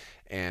 and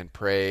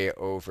pray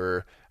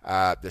over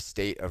the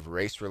state of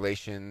race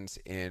relations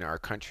in our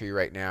country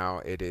right now.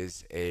 It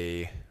is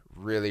a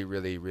really,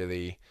 really,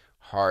 really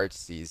hard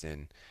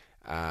season,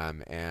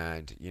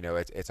 and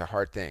it's a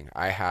hard thing.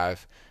 I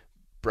have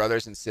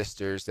brothers and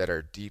sisters that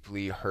are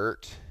deeply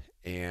hurt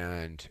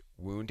and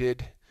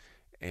wounded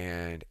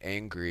and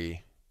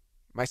angry,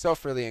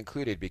 myself really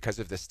included, because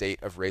of the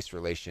state of race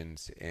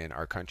relations in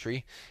our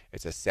country.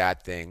 It's a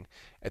sad thing.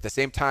 At the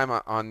same time,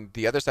 on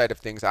the other side of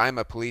things, I'm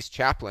a police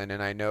chaplain,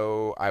 and I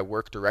know I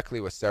work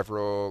directly with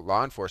several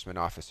law enforcement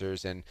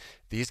officers, and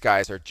these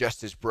guys are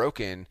just as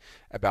broken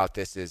about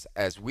this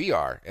as we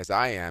are, as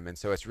I am. And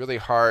so it's really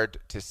hard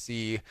to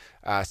see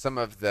some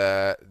of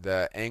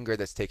the anger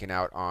that's taken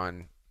out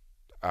on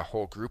a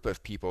whole group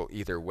of people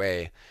either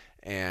way.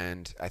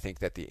 And I think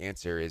that the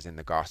answer is in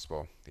the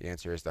gospel. The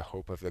answer is the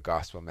hope of the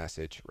gospel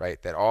message, right?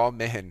 That all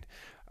men,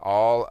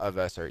 all of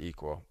us are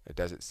equal. It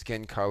doesn't,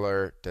 skin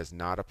color does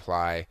not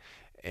apply,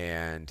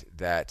 and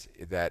that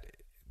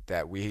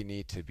we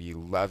need to be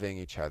loving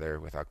each other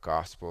with a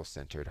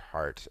gospel-centered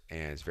heart,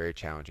 and it's very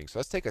challenging. So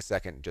let's take a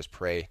second and just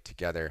pray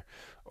together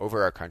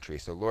over our country.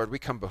 So Lord, we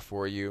come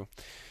before you.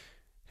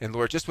 And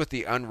Lord, just with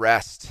the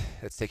unrest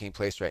that's taking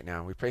place right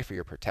now, we pray for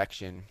your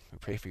protection. We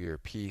pray for your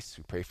peace.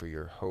 We pray for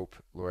your hope.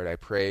 Lord, I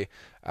pray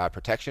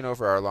protection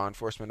over our law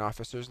enforcement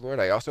officers. Lord,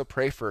 I also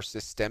pray for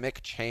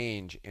systemic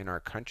change in our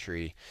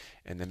country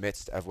in the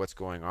midst of what's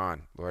going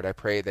on. Lord, I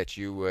pray that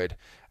you would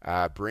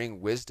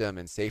bring wisdom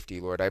and safety.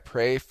 Lord, I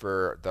pray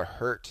for the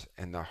hurt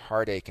and the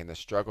heartache and the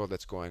struggle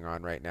that's going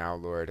on right now,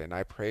 Lord, and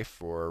I pray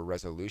for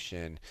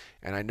resolution.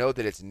 And I know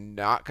that it's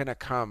not going to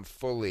come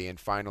fully and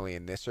finally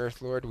in this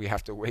earth, Lord. We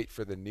have to wait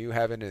for the new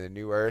heaven and the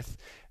new earth,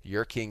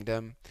 your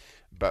kingdom.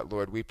 But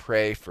Lord, we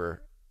pray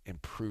for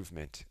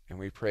improvement, and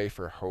we pray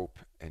for hope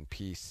and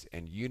peace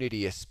and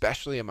unity,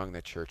 especially among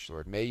the church,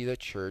 Lord. May the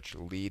church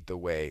lead the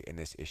way in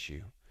this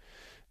issue,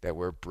 that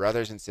we're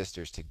brothers and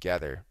sisters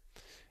together,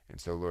 And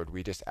so, Lord,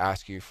 we just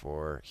ask you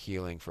for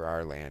healing for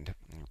our land.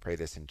 And we pray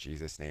this in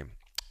Jesus' name.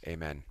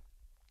 Amen.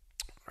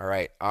 All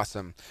right,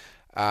 awesome.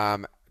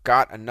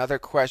 Got another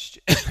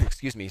question.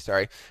 Excuse me,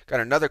 sorry.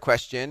 Got another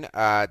question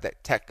that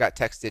got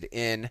texted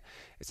in.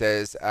 It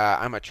says,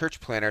 I'm a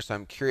church planner, so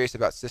I'm curious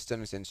about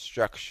systems and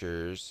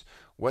structures.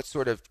 What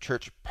sort of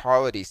church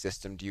polity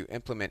system do you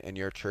implement in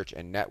your church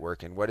and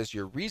network, and what is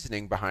your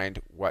reasoning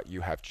behind what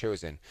you have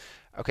chosen?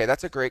 Okay,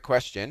 that's a great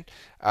question.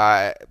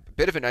 A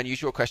bit of an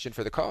unusual question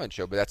for the call-in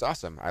show, but that's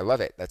awesome. I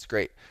love it. That's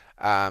great.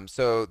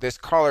 So this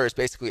caller is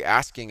basically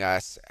asking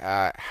us,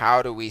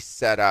 how do we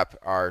set up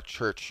our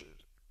church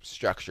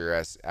structure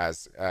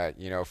as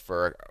you know,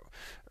 for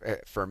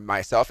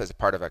myself as a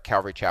part of a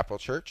Calvary Chapel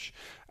church,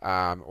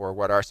 or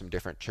what are some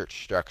different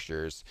church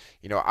structures.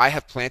 You know, I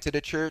have planted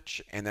a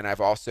church, and then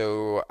I've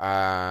also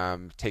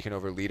taken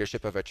over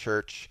leadership of a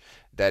church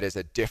that is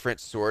a different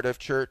sort of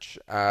church,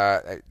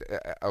 a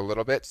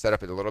little bit, set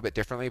up a little bit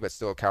differently, but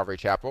still a Calvary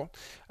Chapel.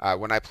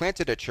 When I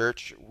planted a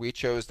church, we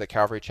chose the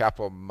Calvary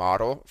Chapel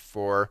model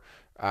for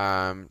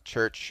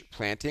church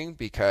planting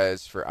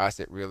because for us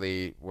it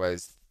really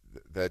was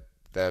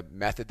the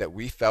method that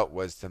we felt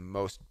was the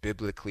most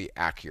biblically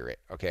accurate,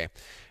 okay?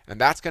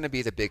 And that's going to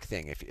be the big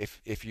thing.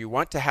 If you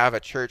want to have a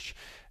church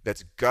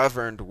that's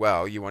governed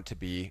well, you want to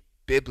be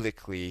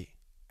biblically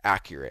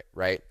accurate,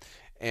 right?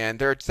 And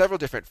there are several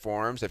different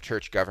forms of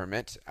church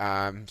government.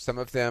 Some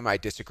of them I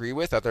disagree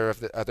with.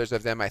 Others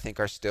of them I think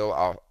are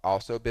still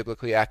also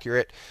biblically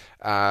accurate.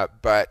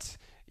 But,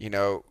 you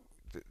know,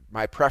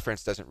 my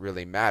preference doesn't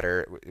really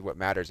matter. What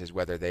matters is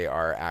whether they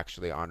are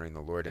actually honoring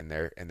the Lord in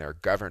their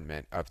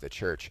government of the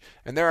church.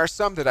 And there are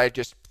some that I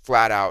just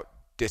flat out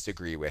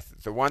disagree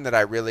with. The one that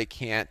I really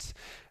can't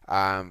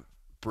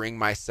bring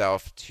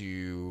myself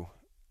to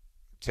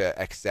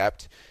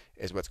accept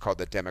is what's called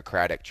the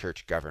democratic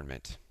church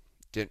government.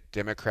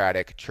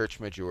 Democratic church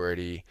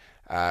majority,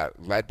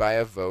 led by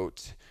a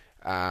vote.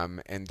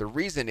 And the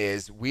reason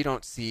is we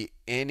don't see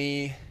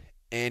any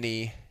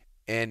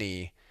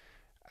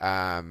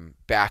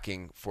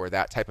backing for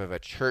that type of a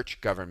church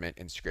government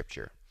in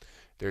Scripture.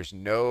 There's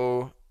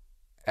no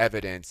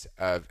evidence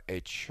of a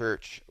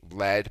church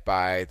led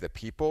by the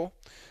people.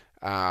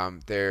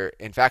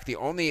 In fact, the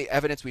only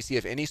evidence we see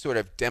of any sort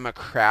of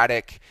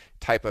democratic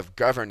type of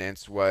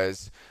governance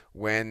was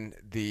when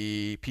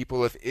the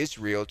people of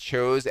Israel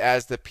chose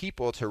as the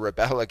people to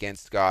rebel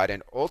against God,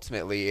 and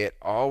ultimately it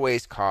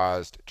always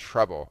caused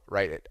trouble,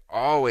 right? It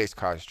always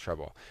caused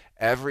trouble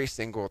every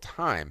single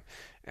time.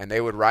 And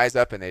they would rise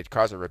up and they'd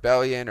cause a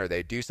rebellion or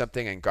they'd do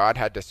something and God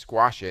had to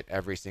squash it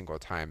every single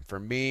time. For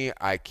me,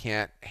 I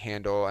can't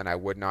handle and I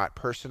would not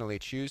personally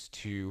choose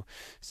to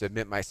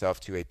submit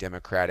myself to a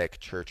democratic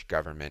church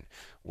government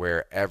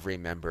where every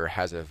member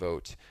has a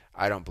vote.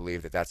 I don't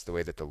believe that that's the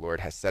way that the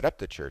Lord has set up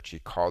the church. He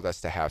called us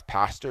to have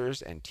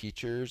pastors and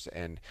teachers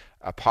and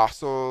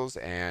apostles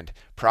and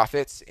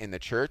prophets in the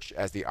church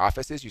as the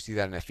offices. You see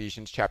that in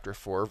Ephesians chapter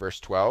 4, verse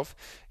 12.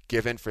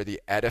 Given for the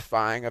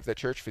edifying of the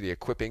church, for the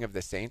equipping of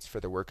the saints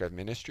for the work of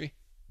ministry.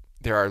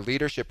 There are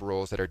leadership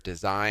roles that are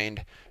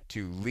designed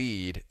to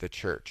lead the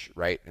church,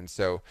 right? And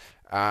so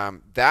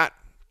that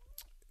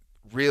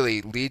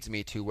really leads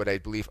me to what I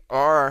believe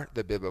are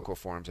the biblical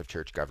forms of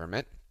church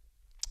government.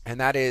 And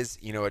that is,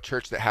 you know, a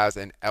church that has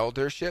an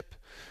eldership,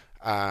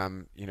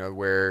 you know,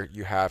 where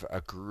you have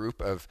a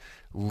group of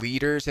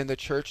leaders in the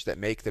church that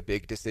make the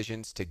big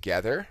decisions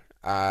together.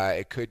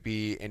 It could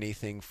be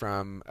anything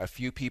from a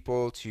few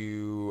people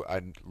to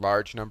a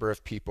large number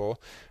of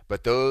people,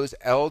 but those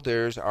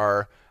elders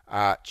are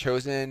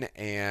chosen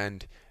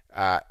and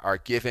are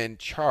given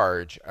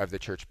charge of the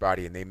church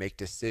body, and they make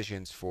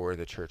decisions for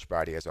the church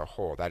body as a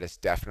whole. That is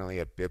definitely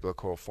a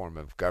biblical form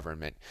of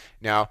government.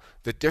 Now,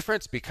 the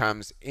difference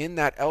becomes in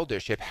that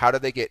eldership, how do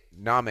they get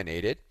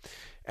nominated,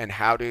 and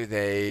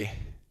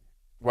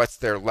what's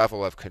their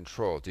level of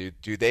control? Do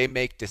they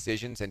make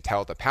decisions and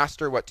tell the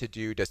pastor what to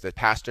do? Does the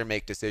pastor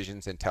make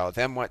decisions and tell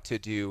them what to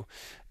do?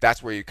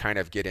 That's where you kind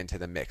of get into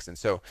the mix. And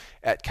so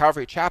at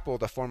Calvary Chapel,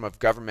 the form of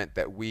government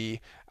that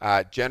we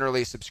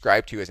generally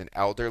subscribe to is an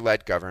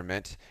elder-led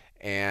government,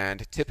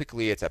 and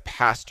typically it's a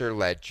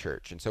pastor-led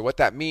church. And so what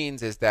that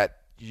means is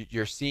that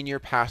your senior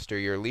pastor,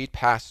 your lead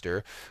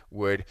pastor,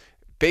 would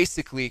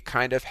basically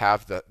kind of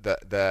have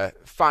the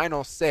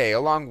final say,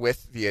 along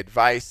with the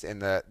advice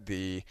and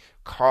the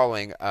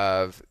calling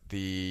of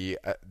the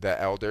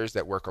elders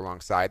that work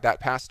alongside that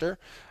pastor.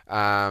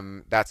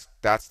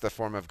 That's the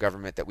form of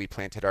government that we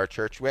planted our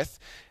church with.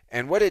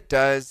 And what it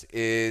does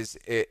is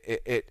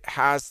it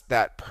has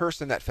that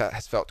person that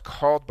has felt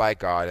called by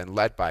God and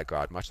led by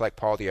God, much like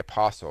Paul the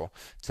Apostle,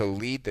 to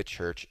lead the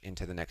church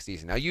into the next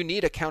season. Now, you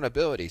need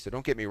accountability, so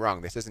don't get me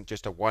wrong. This isn't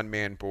just a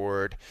one-man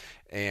board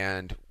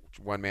and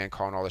one man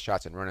calling all the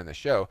shots and running the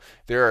show.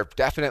 There are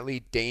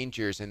definitely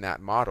dangers in that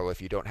model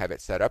if you don't have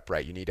it set up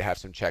right. You need to have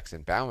some checks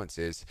and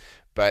balances,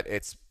 but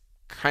it's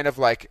kind of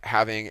like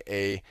having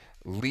a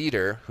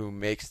leader who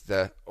makes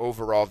the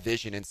overall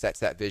vision and sets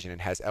that vision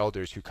and has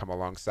elders who come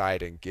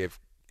alongside and give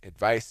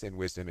advice and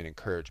wisdom and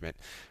encouragement.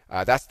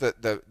 That's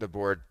the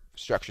board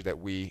structure that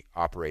we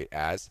operate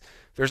as.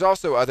 There's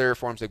also other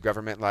forms of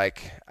government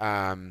like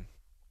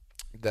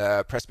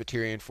the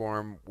Presbyterian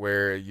form,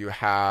 where you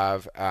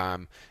have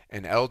an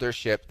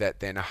eldership that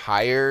then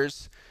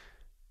hires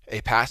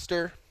a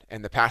pastor,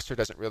 and the pastor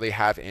doesn't really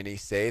have any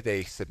say.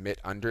 They submit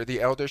under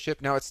the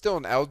eldership. Now, it's still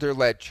an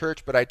elder-led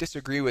church, but I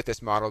disagree with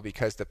this model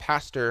because the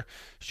pastor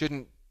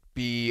shouldn't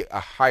be a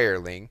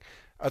hireling.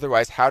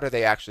 Otherwise, how do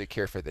they actually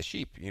care for the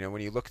sheep? You know,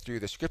 when you look through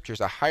the scriptures,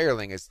 a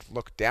hireling is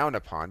looked down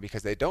upon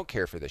because they don't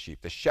care for the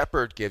sheep. The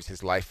shepherd gives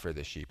his life for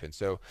the sheep, and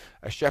so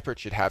a shepherd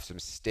should have some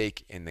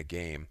stake in the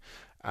game.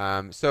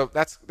 So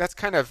that's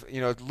kind of, you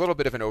know, a little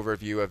bit of an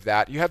overview of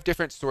that. You have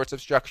different sorts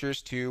of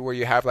structures too, where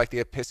you have like the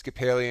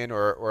Episcopalian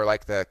or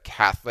like the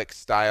Catholic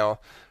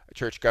style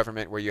church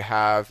government, where you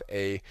have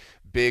a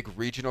big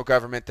regional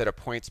government that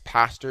appoints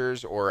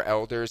pastors or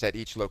elders at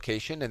each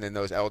location, and then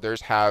those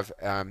elders have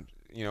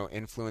you know,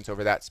 influence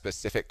over that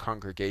specific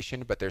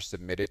congregation, but they're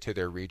submitted to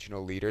their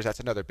regional leaders. That's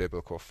another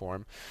biblical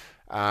form.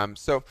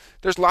 So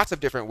there's lots of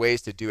different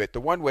ways to do it.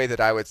 The one way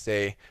that I would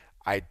say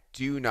I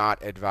do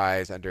not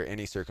advise under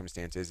any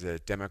circumstances a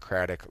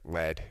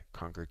Democratic-led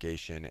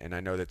congregation, and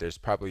I know that there's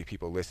probably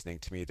people listening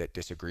to me that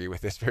disagree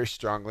with this very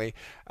strongly,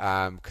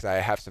 because I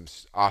have some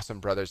awesome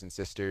brothers and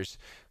sisters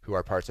who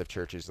are parts of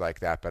churches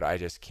like that, but I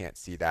just can't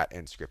see that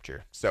in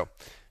Scripture. So,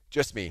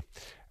 just me.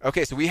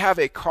 Okay, so we have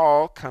a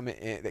call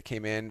that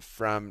came in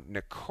from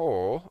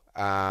Nicole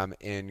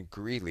in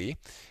Greeley.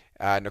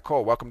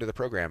 Nicole, welcome to the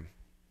program.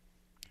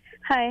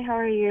 Hi, how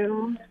are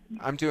you?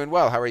 I'm doing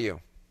well. How are you?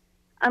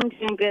 I'm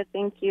doing good,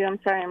 thank you. I'm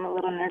sorry, I'm a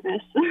little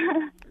nervous.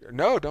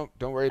 No, don't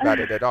worry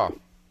about it at all.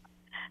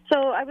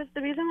 So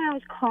the reason I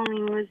was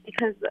calling was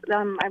because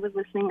I was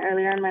listening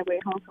earlier on my way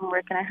home from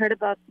work, and I heard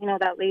about, you know,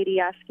 that lady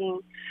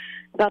asking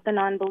about the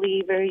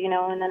non-believer, you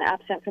know, and then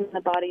absent from the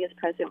body is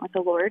present with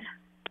the Lord.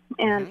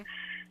 And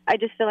I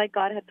just feel like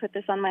God had put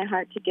this on my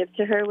heart to give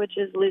to her, which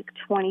is Luke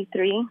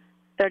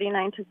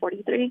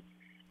 23:39-43.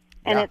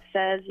 And it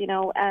says, you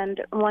know,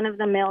 and one of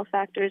the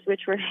malefactors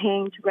which were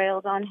hanged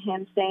railed on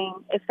him, saying,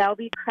 If thou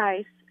be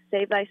Christ,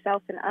 save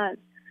thyself and us.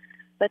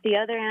 But the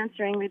other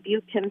answering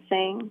rebuked him,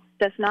 saying,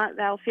 Dost not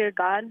thou fear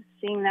God,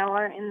 seeing thou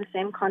art in the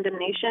same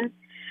condemnation?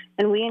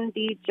 And we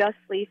indeed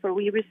justly, for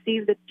we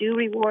receive the due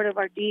reward of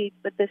our deeds,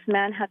 but this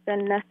man hath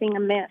done nothing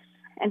amiss.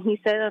 And he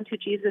said unto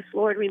Jesus,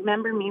 Lord,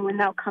 remember me when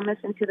thou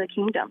comest into the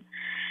kingdom.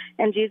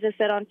 And Jesus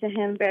said unto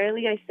him,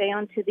 Verily I say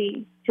unto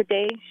thee,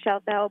 today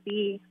shalt thou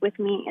be with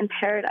me in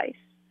paradise.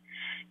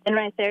 And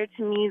right there,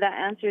 to me, that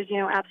answers, you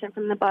know, absent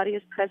from the body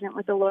is present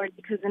with the Lord,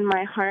 because in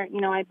my heart,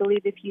 you know, I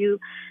believe if you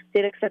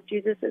did accept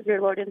Jesus as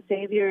your Lord and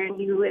Savior, and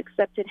you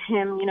accepted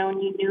him, you know,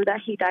 and you knew that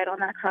he died on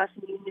that cross,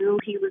 and you knew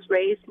he was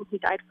raised and he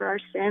died for our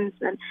sins,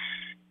 then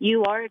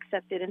you are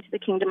accepted into the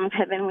kingdom of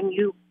heaven when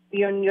your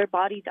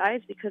body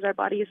dies, because our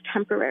body is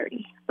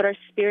temporary, but our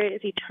spirit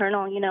is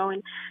eternal, you know,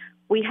 and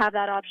we have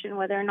that option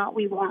whether or not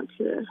we want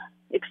to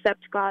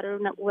accept God or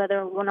not,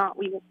 whether or not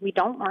we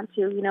don't want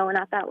to, you know, and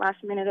at that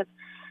last minute of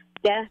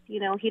death, you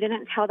know, he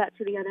didn't tell that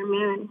to the other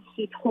man.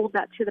 He told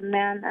that to the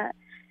man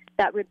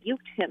that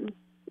rebuked him.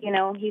 You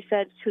know, he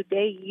said,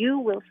 today you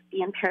will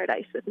be in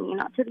paradise with me,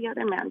 not to the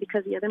other man,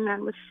 because the other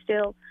man was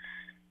still,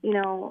 you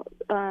know,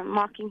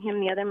 mocking him.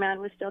 The other man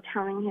was still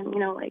telling him, you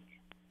know, like,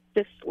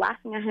 just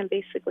laughing at him,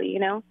 basically, you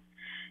know.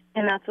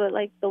 And that's what,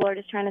 like, the Lord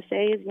is trying to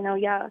say is, you know,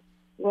 yeah,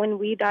 when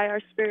we die, our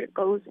spirit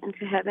goes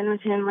into heaven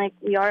with him, like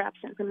we are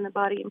absent from the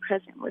body and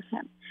present with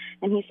him.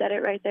 And he said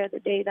it right there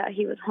the day that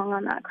he was hung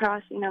on that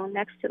cross, you know,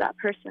 next to that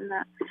person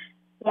that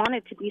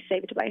wanted to be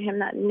saved by him,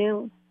 that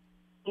knew,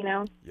 you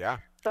know. Yeah,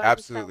 so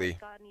absolutely.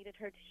 God needed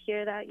her to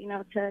hear that, you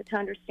know, to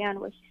understand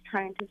what he's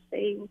trying to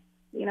say,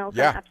 you know, from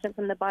absent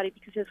from the body,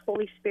 because his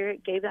Holy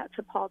Spirit gave that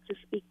to Paul to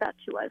speak that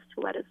to us,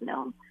 to let us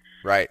know.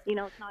 Right. You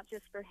know, it's not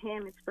just for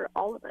him, it's for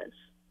all of us.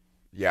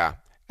 Yeah.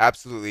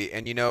 Absolutely.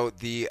 And you know,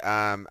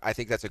 I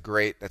think that's a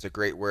great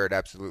word,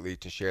 absolutely,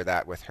 to share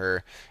that with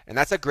her. And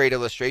that's a great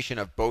illustration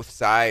of both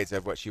sides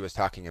of what she was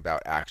talking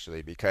about,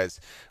 actually, because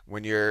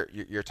when you're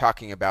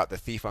talking about the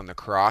thief on the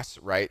cross,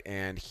 right?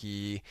 And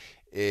he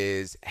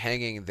is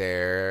hanging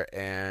there,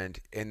 and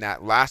in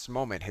that last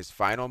moment, his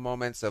final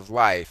moments of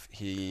life,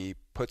 he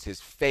puts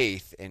his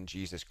faith in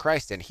Jesus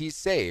Christ and he's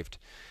saved.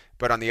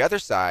 But on the other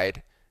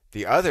side,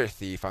 the other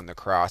thief on the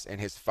cross, in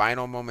his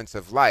final moments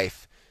of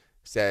life,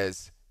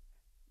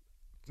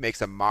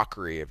 makes a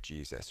mockery of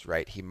Jesus,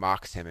 right? He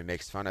mocks him and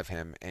makes fun of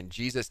him, and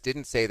Jesus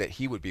didn't say that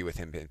he would be with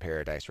him in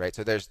paradise, right?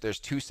 So there's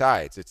two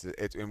sides. It's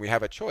and we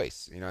have a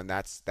choice, you know, and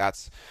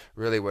that's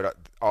really what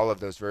all of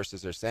those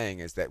verses are saying,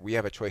 is that we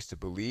have a choice to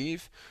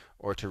believe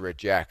or to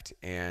reject.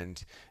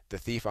 And the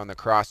thief on the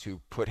cross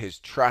who put his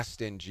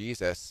trust in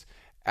Jesus,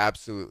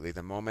 absolutely,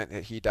 the moment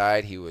that he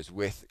died, he was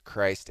with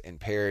Christ in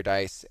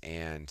paradise.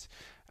 And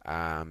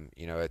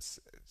you know, it's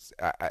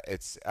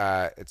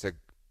a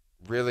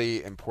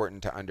really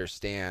important to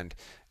understand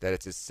that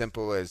it's as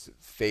simple as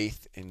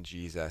faith in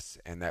Jesus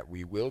and that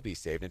we will be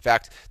saved. In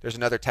fact, there's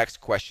another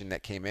text question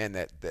that came in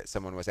that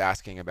someone was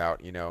asking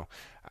about,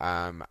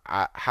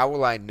 how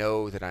will I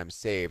know that I'm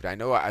saved? I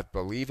know I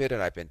believe it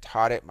and I've been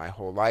taught it my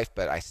whole life,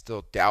 but I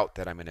still doubt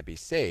that I'm going to be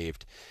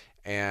saved.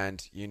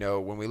 And,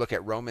 when we look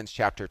at Romans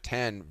chapter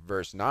 10,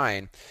 verse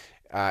 9,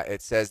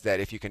 it says that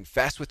if you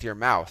confess with your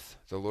mouth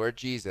the Lord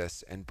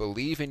Jesus and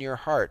believe in your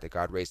heart that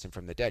God raised him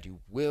from the dead, you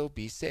will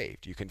be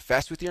saved. You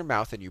confess with your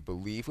mouth and you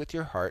believe with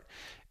your heart,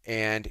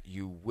 and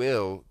you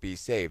will be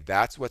saved.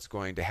 That's what's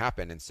going to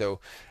happen. And so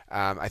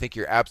I think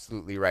you're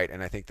absolutely right.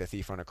 And I think the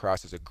thief on a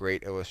cross is a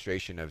great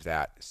illustration of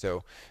that.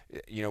 So,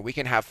 we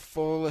can have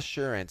full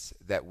assurance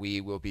that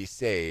we will be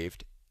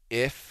saved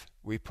if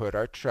we put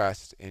our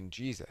trust in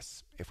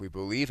Jesus, if we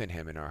believe in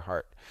him in our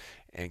heart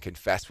and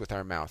confess with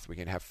our mouth. We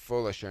can have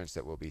full assurance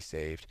that we'll be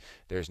saved.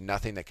 There's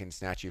nothing that can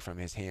snatch you from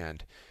his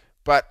hand.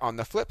 But on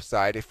the flip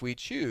side, if we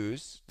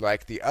choose,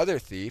 like the other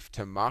thief,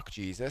 to mock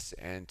Jesus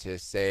and to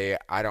say,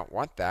 I don't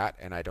want that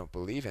and I don't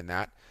believe in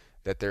that,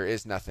 that there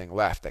is nothing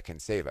left that can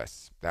save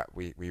us, that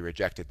we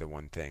rejected the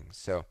one thing.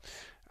 So,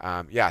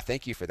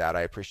 thank you for that.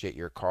 I appreciate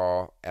your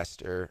call,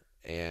 Esther,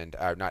 and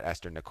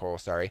Nicole,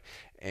 sorry.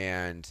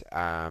 And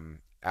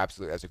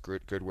absolutely, that's a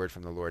good word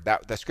from the Lord.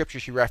 That the scripture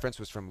she referenced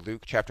was from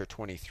Luke chapter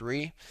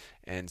 23,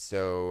 and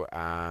so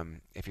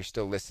if you're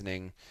still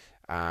listening,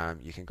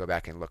 you can go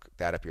back and look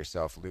that up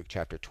yourself. Luke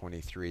chapter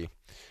 23.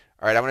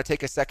 All right, I want to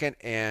take a second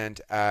and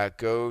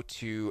go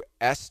to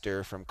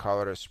Esther from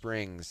Colorado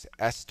Springs.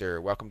 Esther,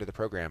 welcome to the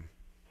program.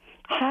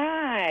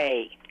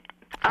 Hi.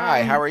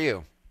 Hi, how are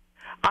you?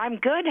 I'm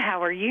good.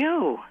 How are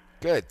you?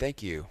 Good,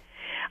 thank you.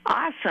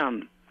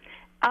 Awesome.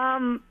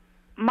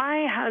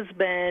 My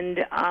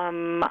husband,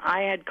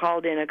 I had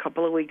called in a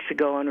couple of weeks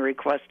ago and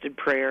requested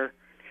prayer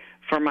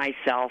for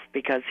myself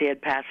because he had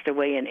passed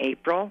away in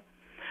April.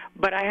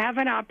 But I have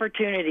an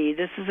opportunity.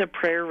 This is a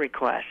prayer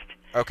request.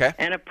 Okay.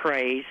 And a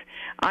praise.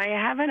 I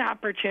have an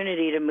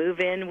opportunity to move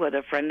in with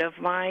a friend of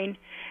mine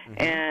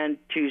and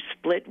to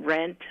split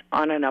rent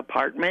on an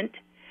apartment.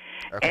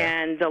 Okay.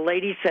 And the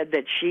lady said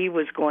that she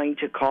was going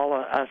to call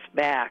us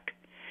back,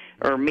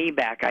 or me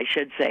back, I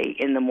should say,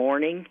 in the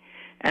morning,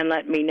 and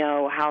let me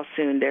know how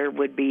soon there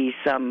would be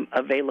some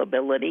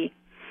availability.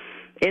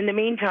 In the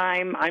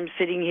meantime, I'm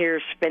sitting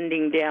here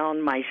spending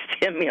down my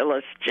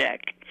stimulus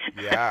check.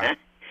 Yeah.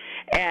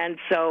 And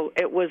so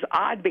it was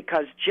odd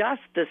because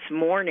just this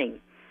morning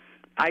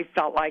I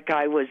felt like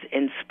I was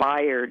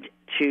inspired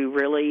to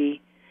really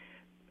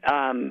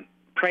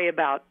pray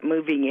about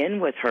moving in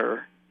with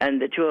her and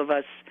the two of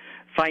us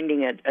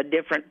finding a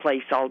different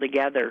place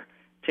altogether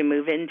to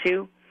move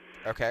into.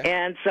 Okay.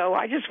 And so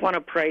I just want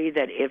to pray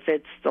that if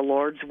it's the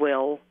Lord's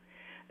will,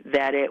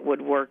 that it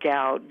would work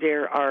out.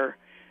 There are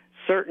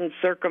certain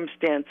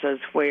circumstances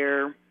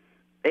where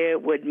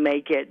it would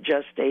make it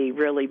just a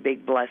really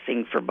big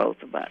blessing for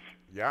both of us.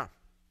 Yeah.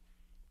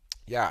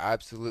 Yeah,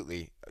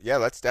 absolutely. Yeah,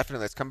 let's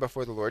come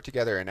before the Lord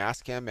together and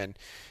ask him. And,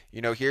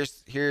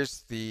 here's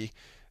the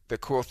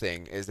cool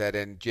thing is that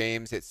in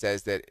James it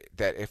says that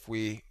if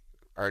we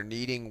are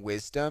needing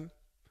wisdom,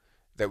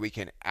 that we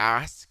can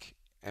ask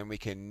and we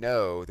can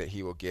know that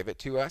he will give it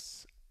to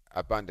us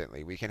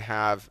abundantly. We can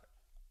have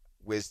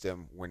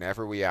wisdom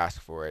whenever we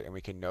ask for it, and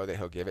we can know that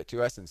he'll give it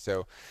to us. And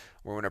so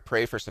we're going to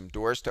pray for some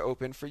doors to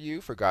open for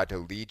you, for God to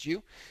lead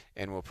you,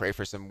 and we'll pray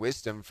for some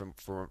wisdom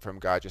from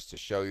God just to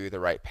show you the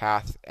right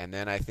path. And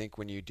then I think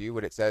when you do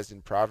what it says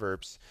in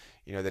Proverbs,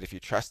 that if you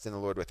trust in the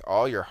Lord with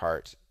all your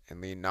heart and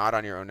lean not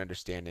on your own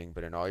understanding,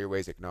 but in all your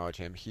ways acknowledge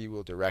him, he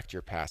will direct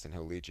your path and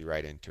he'll lead you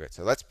right into it.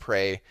 So let's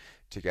pray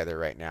together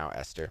right now,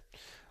 Esther.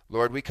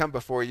 Lord, we come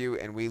before you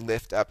and we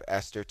lift up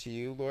Esther to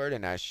you, Lord,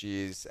 and as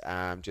she's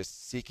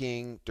just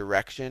seeking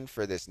direction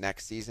for this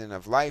next season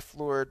of life,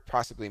 Lord,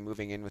 possibly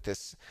moving in with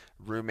this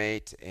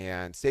roommate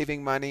and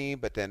saving money,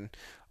 but then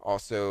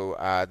also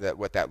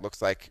what that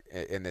looks like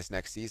in this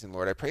next season,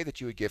 Lord, I pray that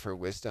you would give her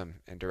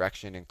wisdom and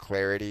direction and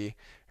clarity.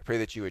 I pray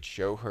that you would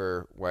show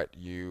her what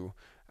you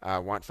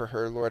want for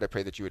her, Lord. I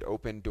pray that you would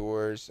open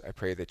doors. I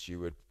pray that you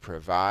would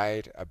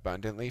provide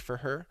abundantly for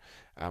her.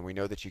 We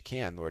know that you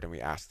can, Lord, and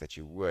we ask that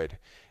you would.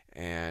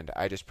 And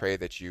I just pray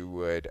that you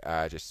would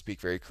just speak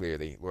very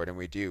clearly, Lord, and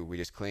we do. We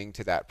just cling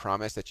to that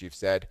promise that you've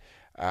said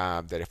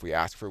that if we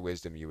ask for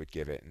wisdom, you would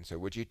give it. And so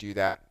would you do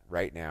that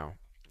right now?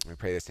 We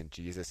pray this in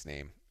Jesus'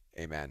 name.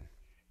 Amen.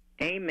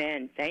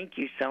 Amen. Thank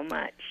you so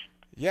much.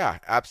 Yeah,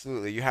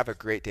 absolutely. You have a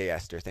great day,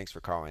 Esther. Thanks for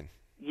calling.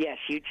 Yes,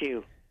 you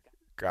too.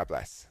 God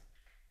bless.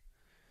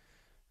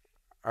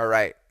 All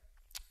right.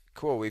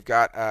 Cool. We've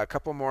got a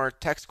couple more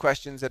text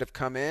questions that have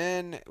come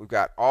in. We've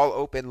got all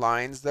open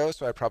lines, though,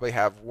 so I probably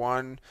have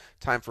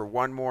time for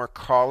one more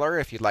caller.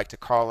 If you'd like to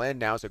call in,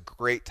 now's a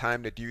great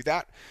time to do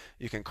that.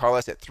 You can call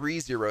us at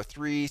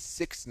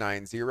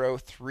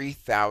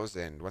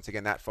 303-690-3000. Once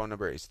again, that phone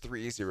number is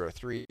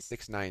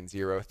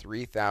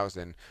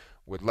 303-690-3000.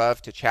 Would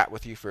love to chat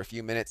with you for a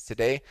few minutes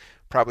today.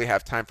 Probably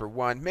have time for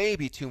one,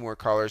 maybe two more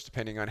callers,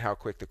 depending on how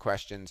quick the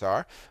questions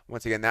are.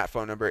 Once again, that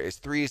phone number is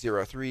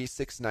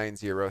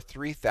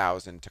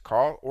 303-690-3000 to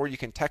call, or you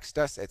can text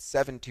us at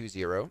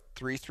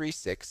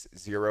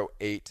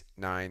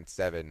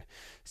 720-336-0897,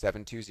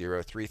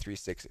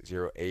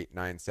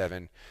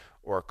 720-336-0897,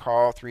 or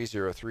call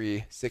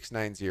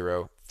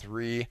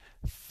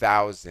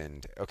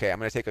 303-690-3000. Okay, I'm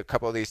going to take a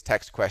couple of these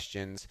text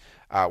questions.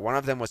 One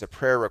of them was a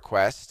prayer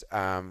request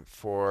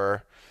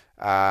for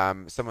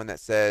someone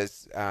that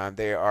says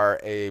they are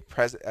a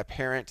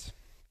parent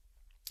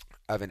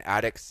of an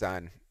addict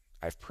son.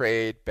 I've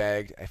prayed,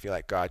 begged. I feel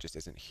like God just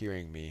isn't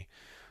hearing me.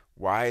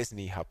 Why isn't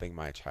he helping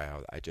my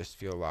child? I just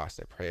feel lost.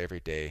 I pray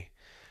every day.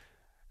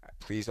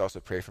 Please also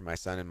pray for my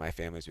son and my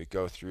family as we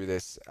go through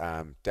this.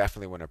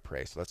 Definitely want to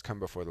pray. So let's come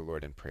before the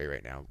Lord and pray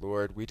right now.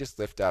 Lord, we just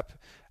lift up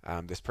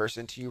this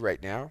person to you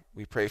right now.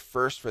 We pray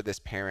first for this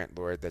parent,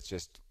 Lord, that's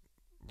just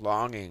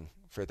longing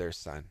for their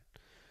son.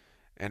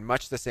 And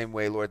much the same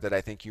way, Lord, that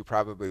I think you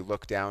probably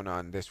look down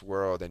on this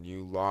world and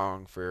you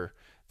long for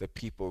the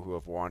people who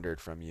have wandered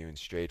from you and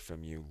strayed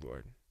from you,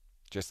 Lord.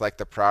 Just like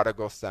the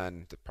prodigal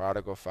son, the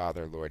prodigal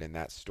father, Lord, in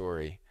that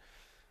story.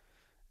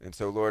 And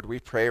so, Lord, we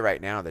pray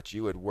right now that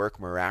you would work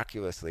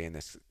miraculously in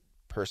this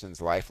person's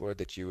life, Lord,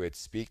 that you would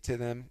speak to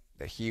them,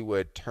 that he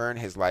would turn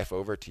his life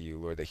over to you,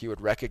 Lord, that he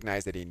would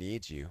recognize that he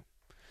needs you,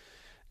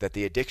 that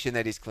the addiction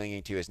that he's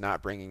clinging to is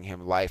not bringing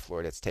him life,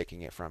 Lord, it's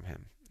taking it from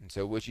him. And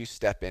so would you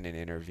step in and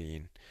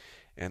intervene?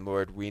 And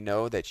Lord, we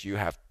know that you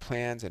have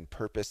plans and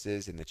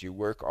purposes and that you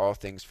work all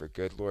things for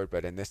good, Lord,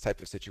 but in this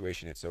type of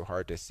situation, it's so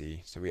hard to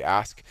see. So we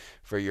ask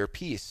for your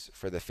peace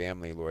for the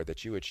family, Lord,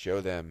 that you would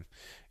show them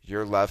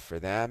your love for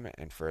them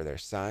and for their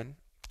son.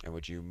 And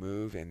would you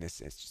move in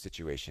this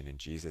situation in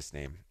Jesus'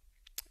 name?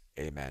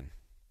 Amen.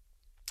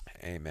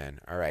 Amen.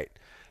 All right.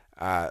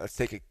 Let's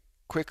take a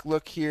quick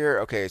look here.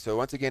 Okay, so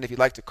once again, if you'd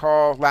like to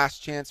call,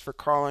 last chance for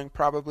calling,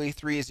 probably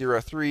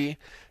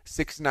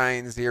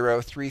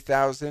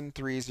 303-690-3000,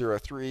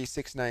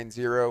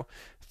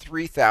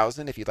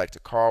 303-690-3000 if you'd like to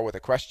call with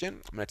a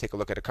question. I'm going to take a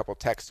look at a couple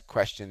text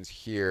questions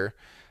here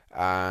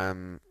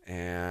and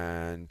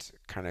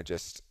kind of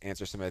just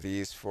answer some of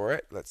these for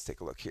it. Let's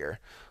take a look here.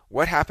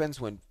 What happens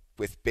with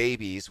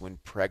babies when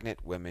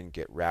pregnant women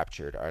get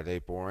raptured? Are they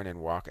born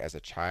and walk as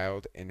a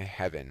child in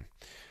heaven?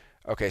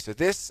 Okay, so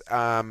this,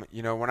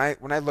 when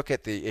I look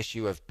at the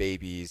issue of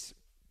babies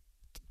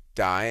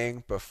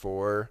dying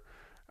before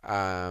they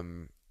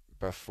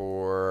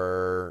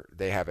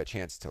have a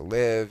chance to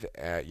live,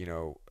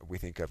 we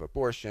think of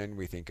abortion,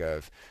 we think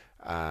of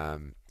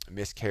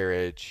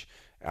miscarriage.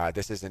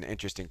 This is an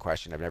interesting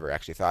question. I've never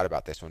actually thought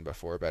about this one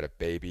before, but a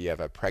baby of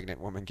a pregnant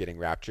woman getting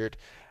raptured.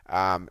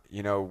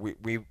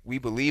 We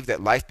believe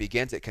that life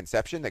begins at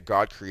conception, that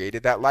God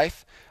created that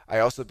life. I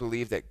also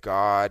believe that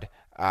God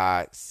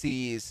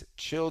sees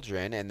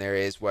children, and there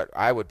is what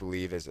I would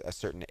believe is a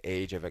certain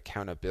age of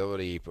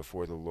accountability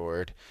before the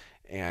Lord.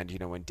 And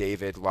when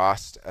David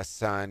lost a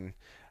son,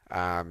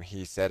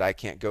 he said, I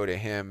can't go to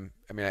him.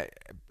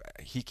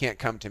 He can't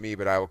come to me,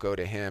 but I will go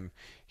to him.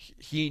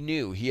 He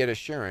knew, he had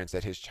assurance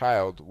that his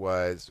child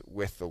was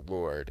with the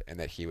Lord and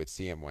that he would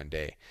see him one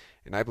day.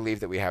 And I believe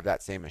that we have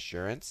that same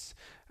assurance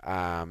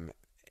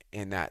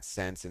in that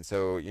sense. And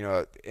so,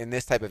 in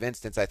this type of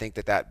instance, I think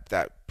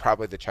that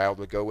probably the child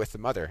would go with the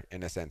mother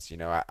in a sense.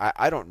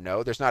 I don't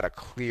know. There's not a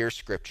clear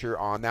scripture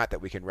on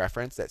that we can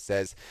reference that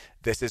says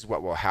this is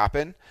what will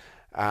happen.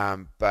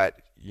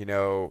 But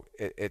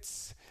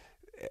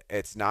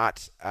it's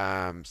not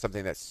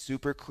something that's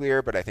super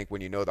clear, but I think when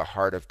you know the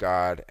heart of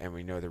God and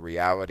we know the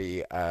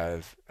reality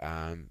of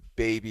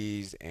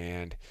babies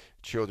and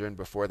children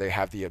before they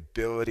have the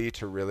ability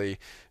to really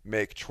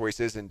make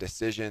choices and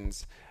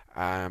decisions,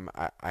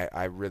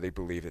 I really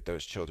believe that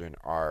those children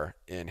are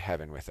in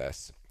heaven with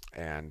us.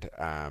 And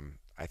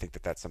I think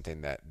that that's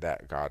something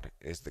that God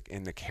is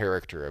in the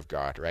character of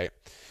God, right?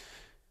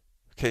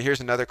 Okay,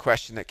 here's another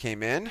question that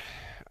came in.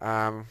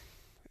 And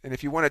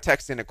if you want to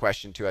text in a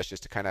question to us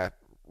just to kind of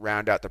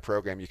round out the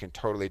program, you can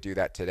totally do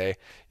that today.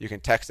 You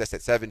can text us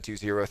at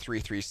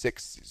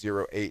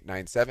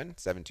 720-336-0897,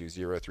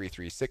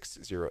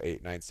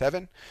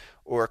 720-336-0897,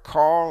 or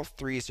call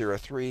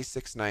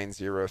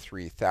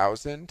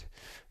 303-690-3000,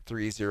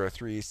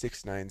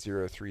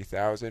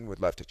 303-690-3000. Would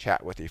love to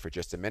chat with you for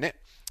just a minute.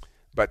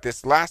 But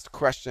this last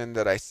question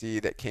that I see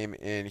that came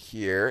in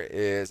here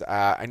is,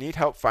 I need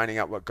help finding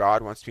out what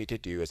God wants me to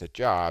do as a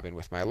job and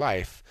with my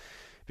life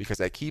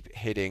because I keep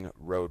hitting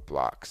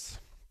roadblocks.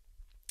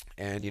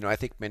 And, I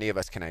think many of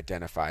us can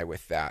identify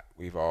with that.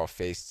 We've all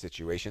faced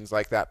situations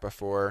like that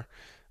before.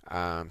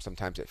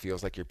 Sometimes it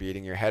feels like you're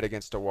beating your head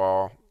against a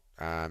wall,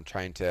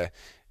 trying to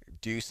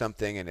do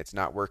something and it's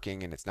not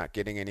working and it's not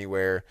getting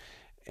anywhere.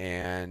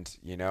 And,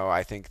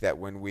 I think that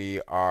when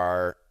we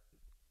are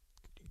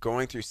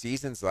going through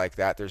seasons like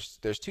that,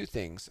 there's two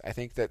things. I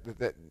think that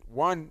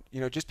one,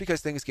 just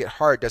because things get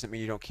hard doesn't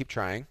mean you don't keep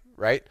trying,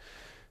 right?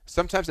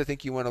 sometimes I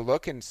think you want to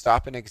look and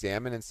stop and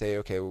examine and say,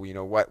 okay,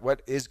 well,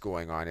 what is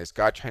going on? Is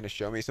God trying to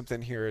show me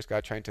something here? Is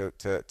God trying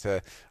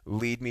to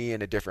lead me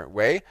in a different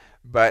way?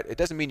 But it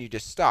doesn't mean you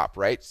just stop,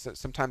 right? So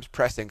sometimes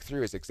pressing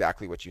through is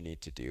exactly what you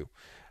need to do.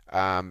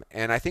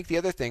 And I think the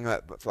other thing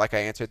that, like I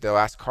answered the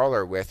last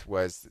caller with,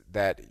 was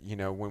that,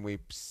 when we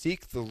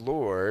seek the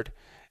Lord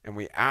and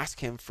we ask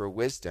him for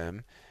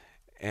wisdom,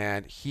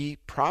 and he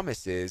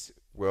promises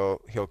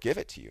he'll give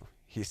it to you.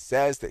 He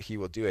says that he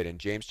will do it. In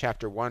James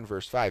chapter 1,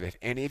 verse 5, if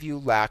any of you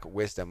lack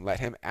wisdom, let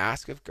him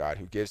ask of God,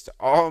 who gives to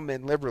all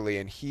men liberally,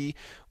 and he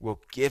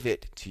will give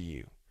it to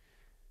you.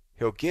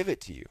 He'll give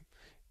it to you.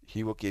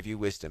 He will give you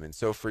wisdom. And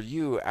so for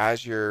you,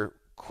 as you're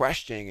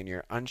questioning and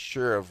you're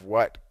unsure of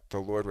what the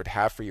Lord would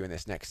have for you in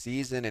this next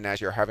season, and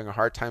as you're having a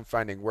hard time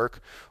finding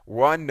work,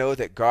 one, know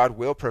that God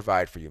will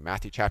provide for you.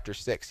 Matthew chapter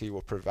 6, he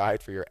will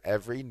provide for your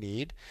every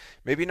need.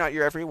 Maybe not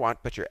your every want,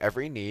 but your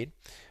every need.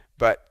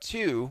 But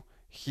two,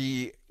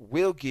 he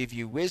will give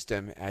you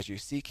wisdom as you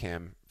seek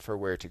him for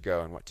where to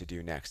go and what to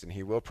do next, and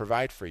he will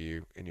provide for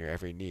you in your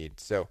every need.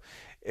 So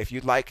if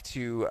you'd like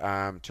to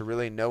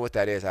really know what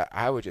that is,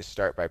 I would just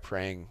start by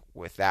praying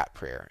with that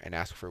prayer and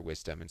ask for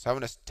wisdom. And so I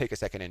want to take a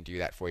second and do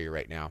that for you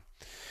right now.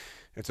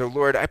 And so,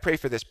 Lord, I pray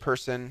for this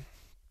person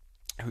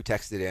who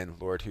texted in,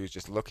 Lord, who's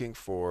just looking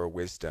for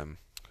wisdom,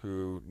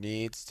 who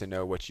needs to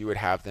know what you would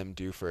have them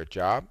do for a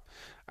job.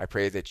 I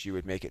pray that you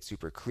would make it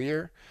super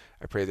clear.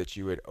 I pray that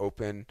you would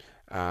open,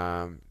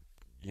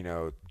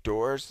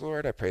 doors,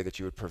 Lord. I pray that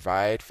you would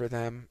provide for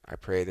them. I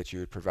pray that you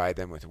would provide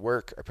them with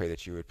work. I pray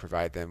that you would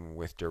provide them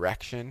with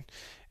direction.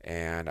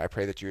 And I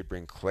pray that you would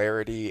bring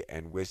clarity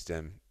and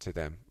wisdom to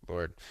them,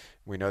 Lord.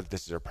 We know that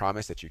this is a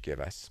promise that you give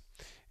us.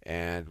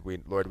 And we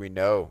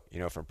know,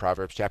 from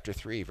Proverbs chapter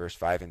 3, verse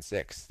 5 and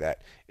 6,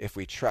 that if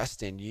we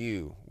trust in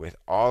you with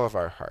all of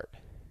our heart,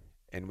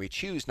 and we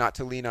choose not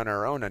to lean on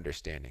our own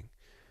understanding,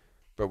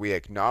 but we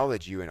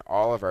acknowledge you in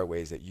all of our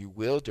ways, that you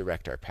will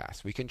direct our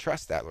paths. We can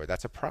trust that, Lord.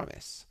 That's a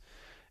promise.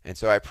 And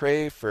so I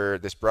pray for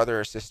this brother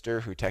or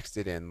sister who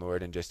texted in,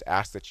 Lord, and just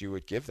ask that you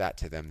would give that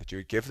to them, that you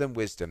would give them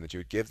wisdom, that you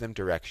would give them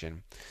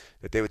direction,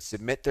 that they would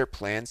submit their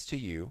plans to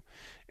you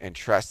and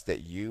trust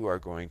that you are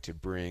going to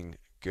bring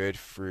good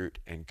fruit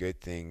and good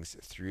things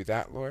through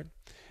that, Lord.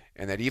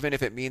 And that even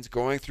if it means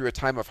going through a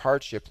time of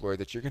hardship, Lord,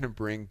 that you're going to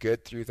bring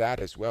good through that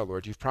as well,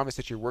 Lord. You've promised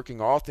that you're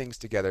working all things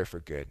together for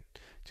good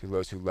to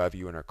those who love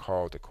you and are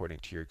called according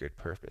to your good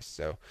purpose.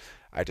 So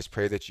I just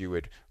pray that you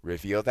would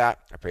reveal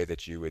that. I pray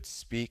that you would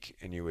speak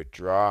and you would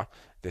draw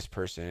this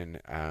person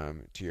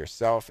to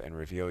yourself and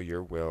reveal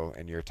your will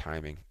and your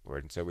timing,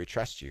 Lord. And so we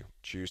trust you,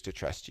 choose to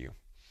trust you.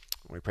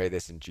 We pray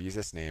this in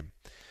Jesus' name.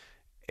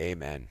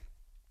 Amen.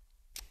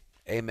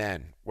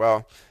 Amen.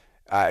 Well,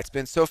 it's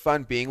been so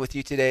fun being with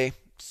you today.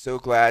 So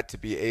glad to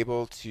be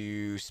able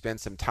to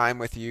spend some time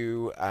with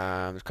you.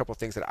 There's a couple of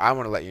things that I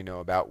want to let you know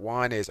about.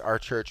 One is our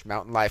church,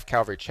 Mountain Life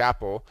Calvary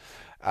Chapel,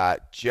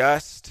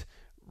 just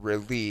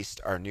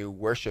released our new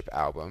worship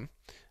album.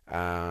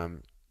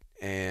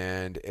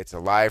 And it's a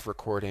live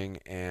recording.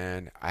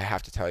 And I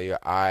have to tell you,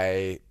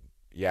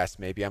 yes,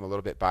 maybe I'm a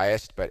little bit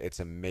biased, but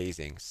it's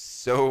amazing.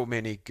 So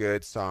many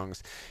good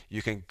songs.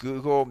 You can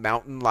Google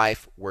Mountain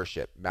Life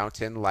Worship,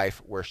 Mountain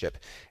Life Worship.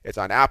 It's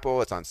on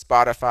Apple, it's on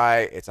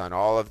Spotify, it's on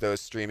all of those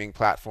streaming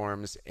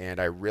platforms, and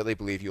I really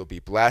believe you'll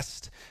be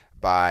blessed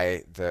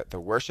by the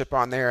worship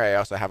on there. I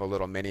also have a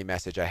little mini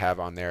message I have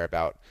on there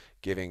about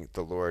giving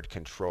the Lord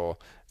control.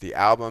 The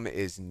album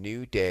is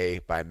New Day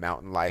by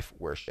Mountain Life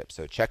Worship,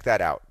 so check that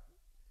out.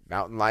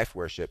 Mountain Life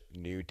Worship,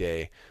 New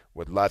Day.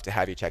 Would love to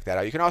have you check that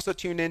out. You can also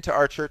tune into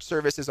our church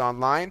services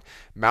online,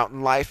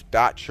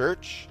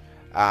 mountainlife.church.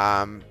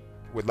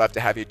 Would love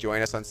to have you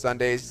join us on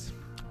Sundays.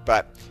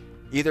 But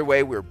either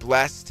way, we're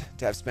blessed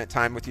to have spent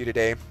time with you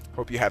today.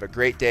 Hope you have a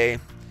great day.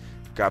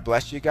 God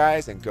bless you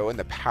guys, and go in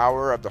the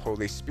power of the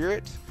Holy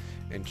Spirit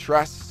and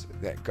trust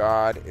that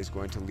God is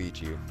going to lead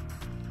you.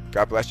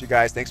 God bless you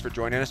guys. Thanks for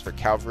joining us for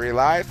Calvary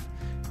Live,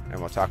 and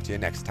we'll talk to you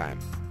next time.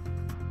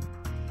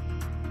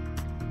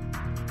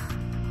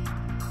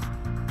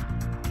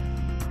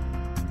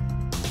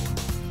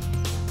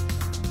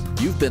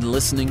 You've been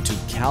listening to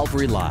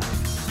Calvary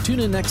Live. Tune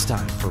in next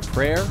time for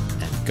prayer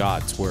and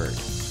God's Word.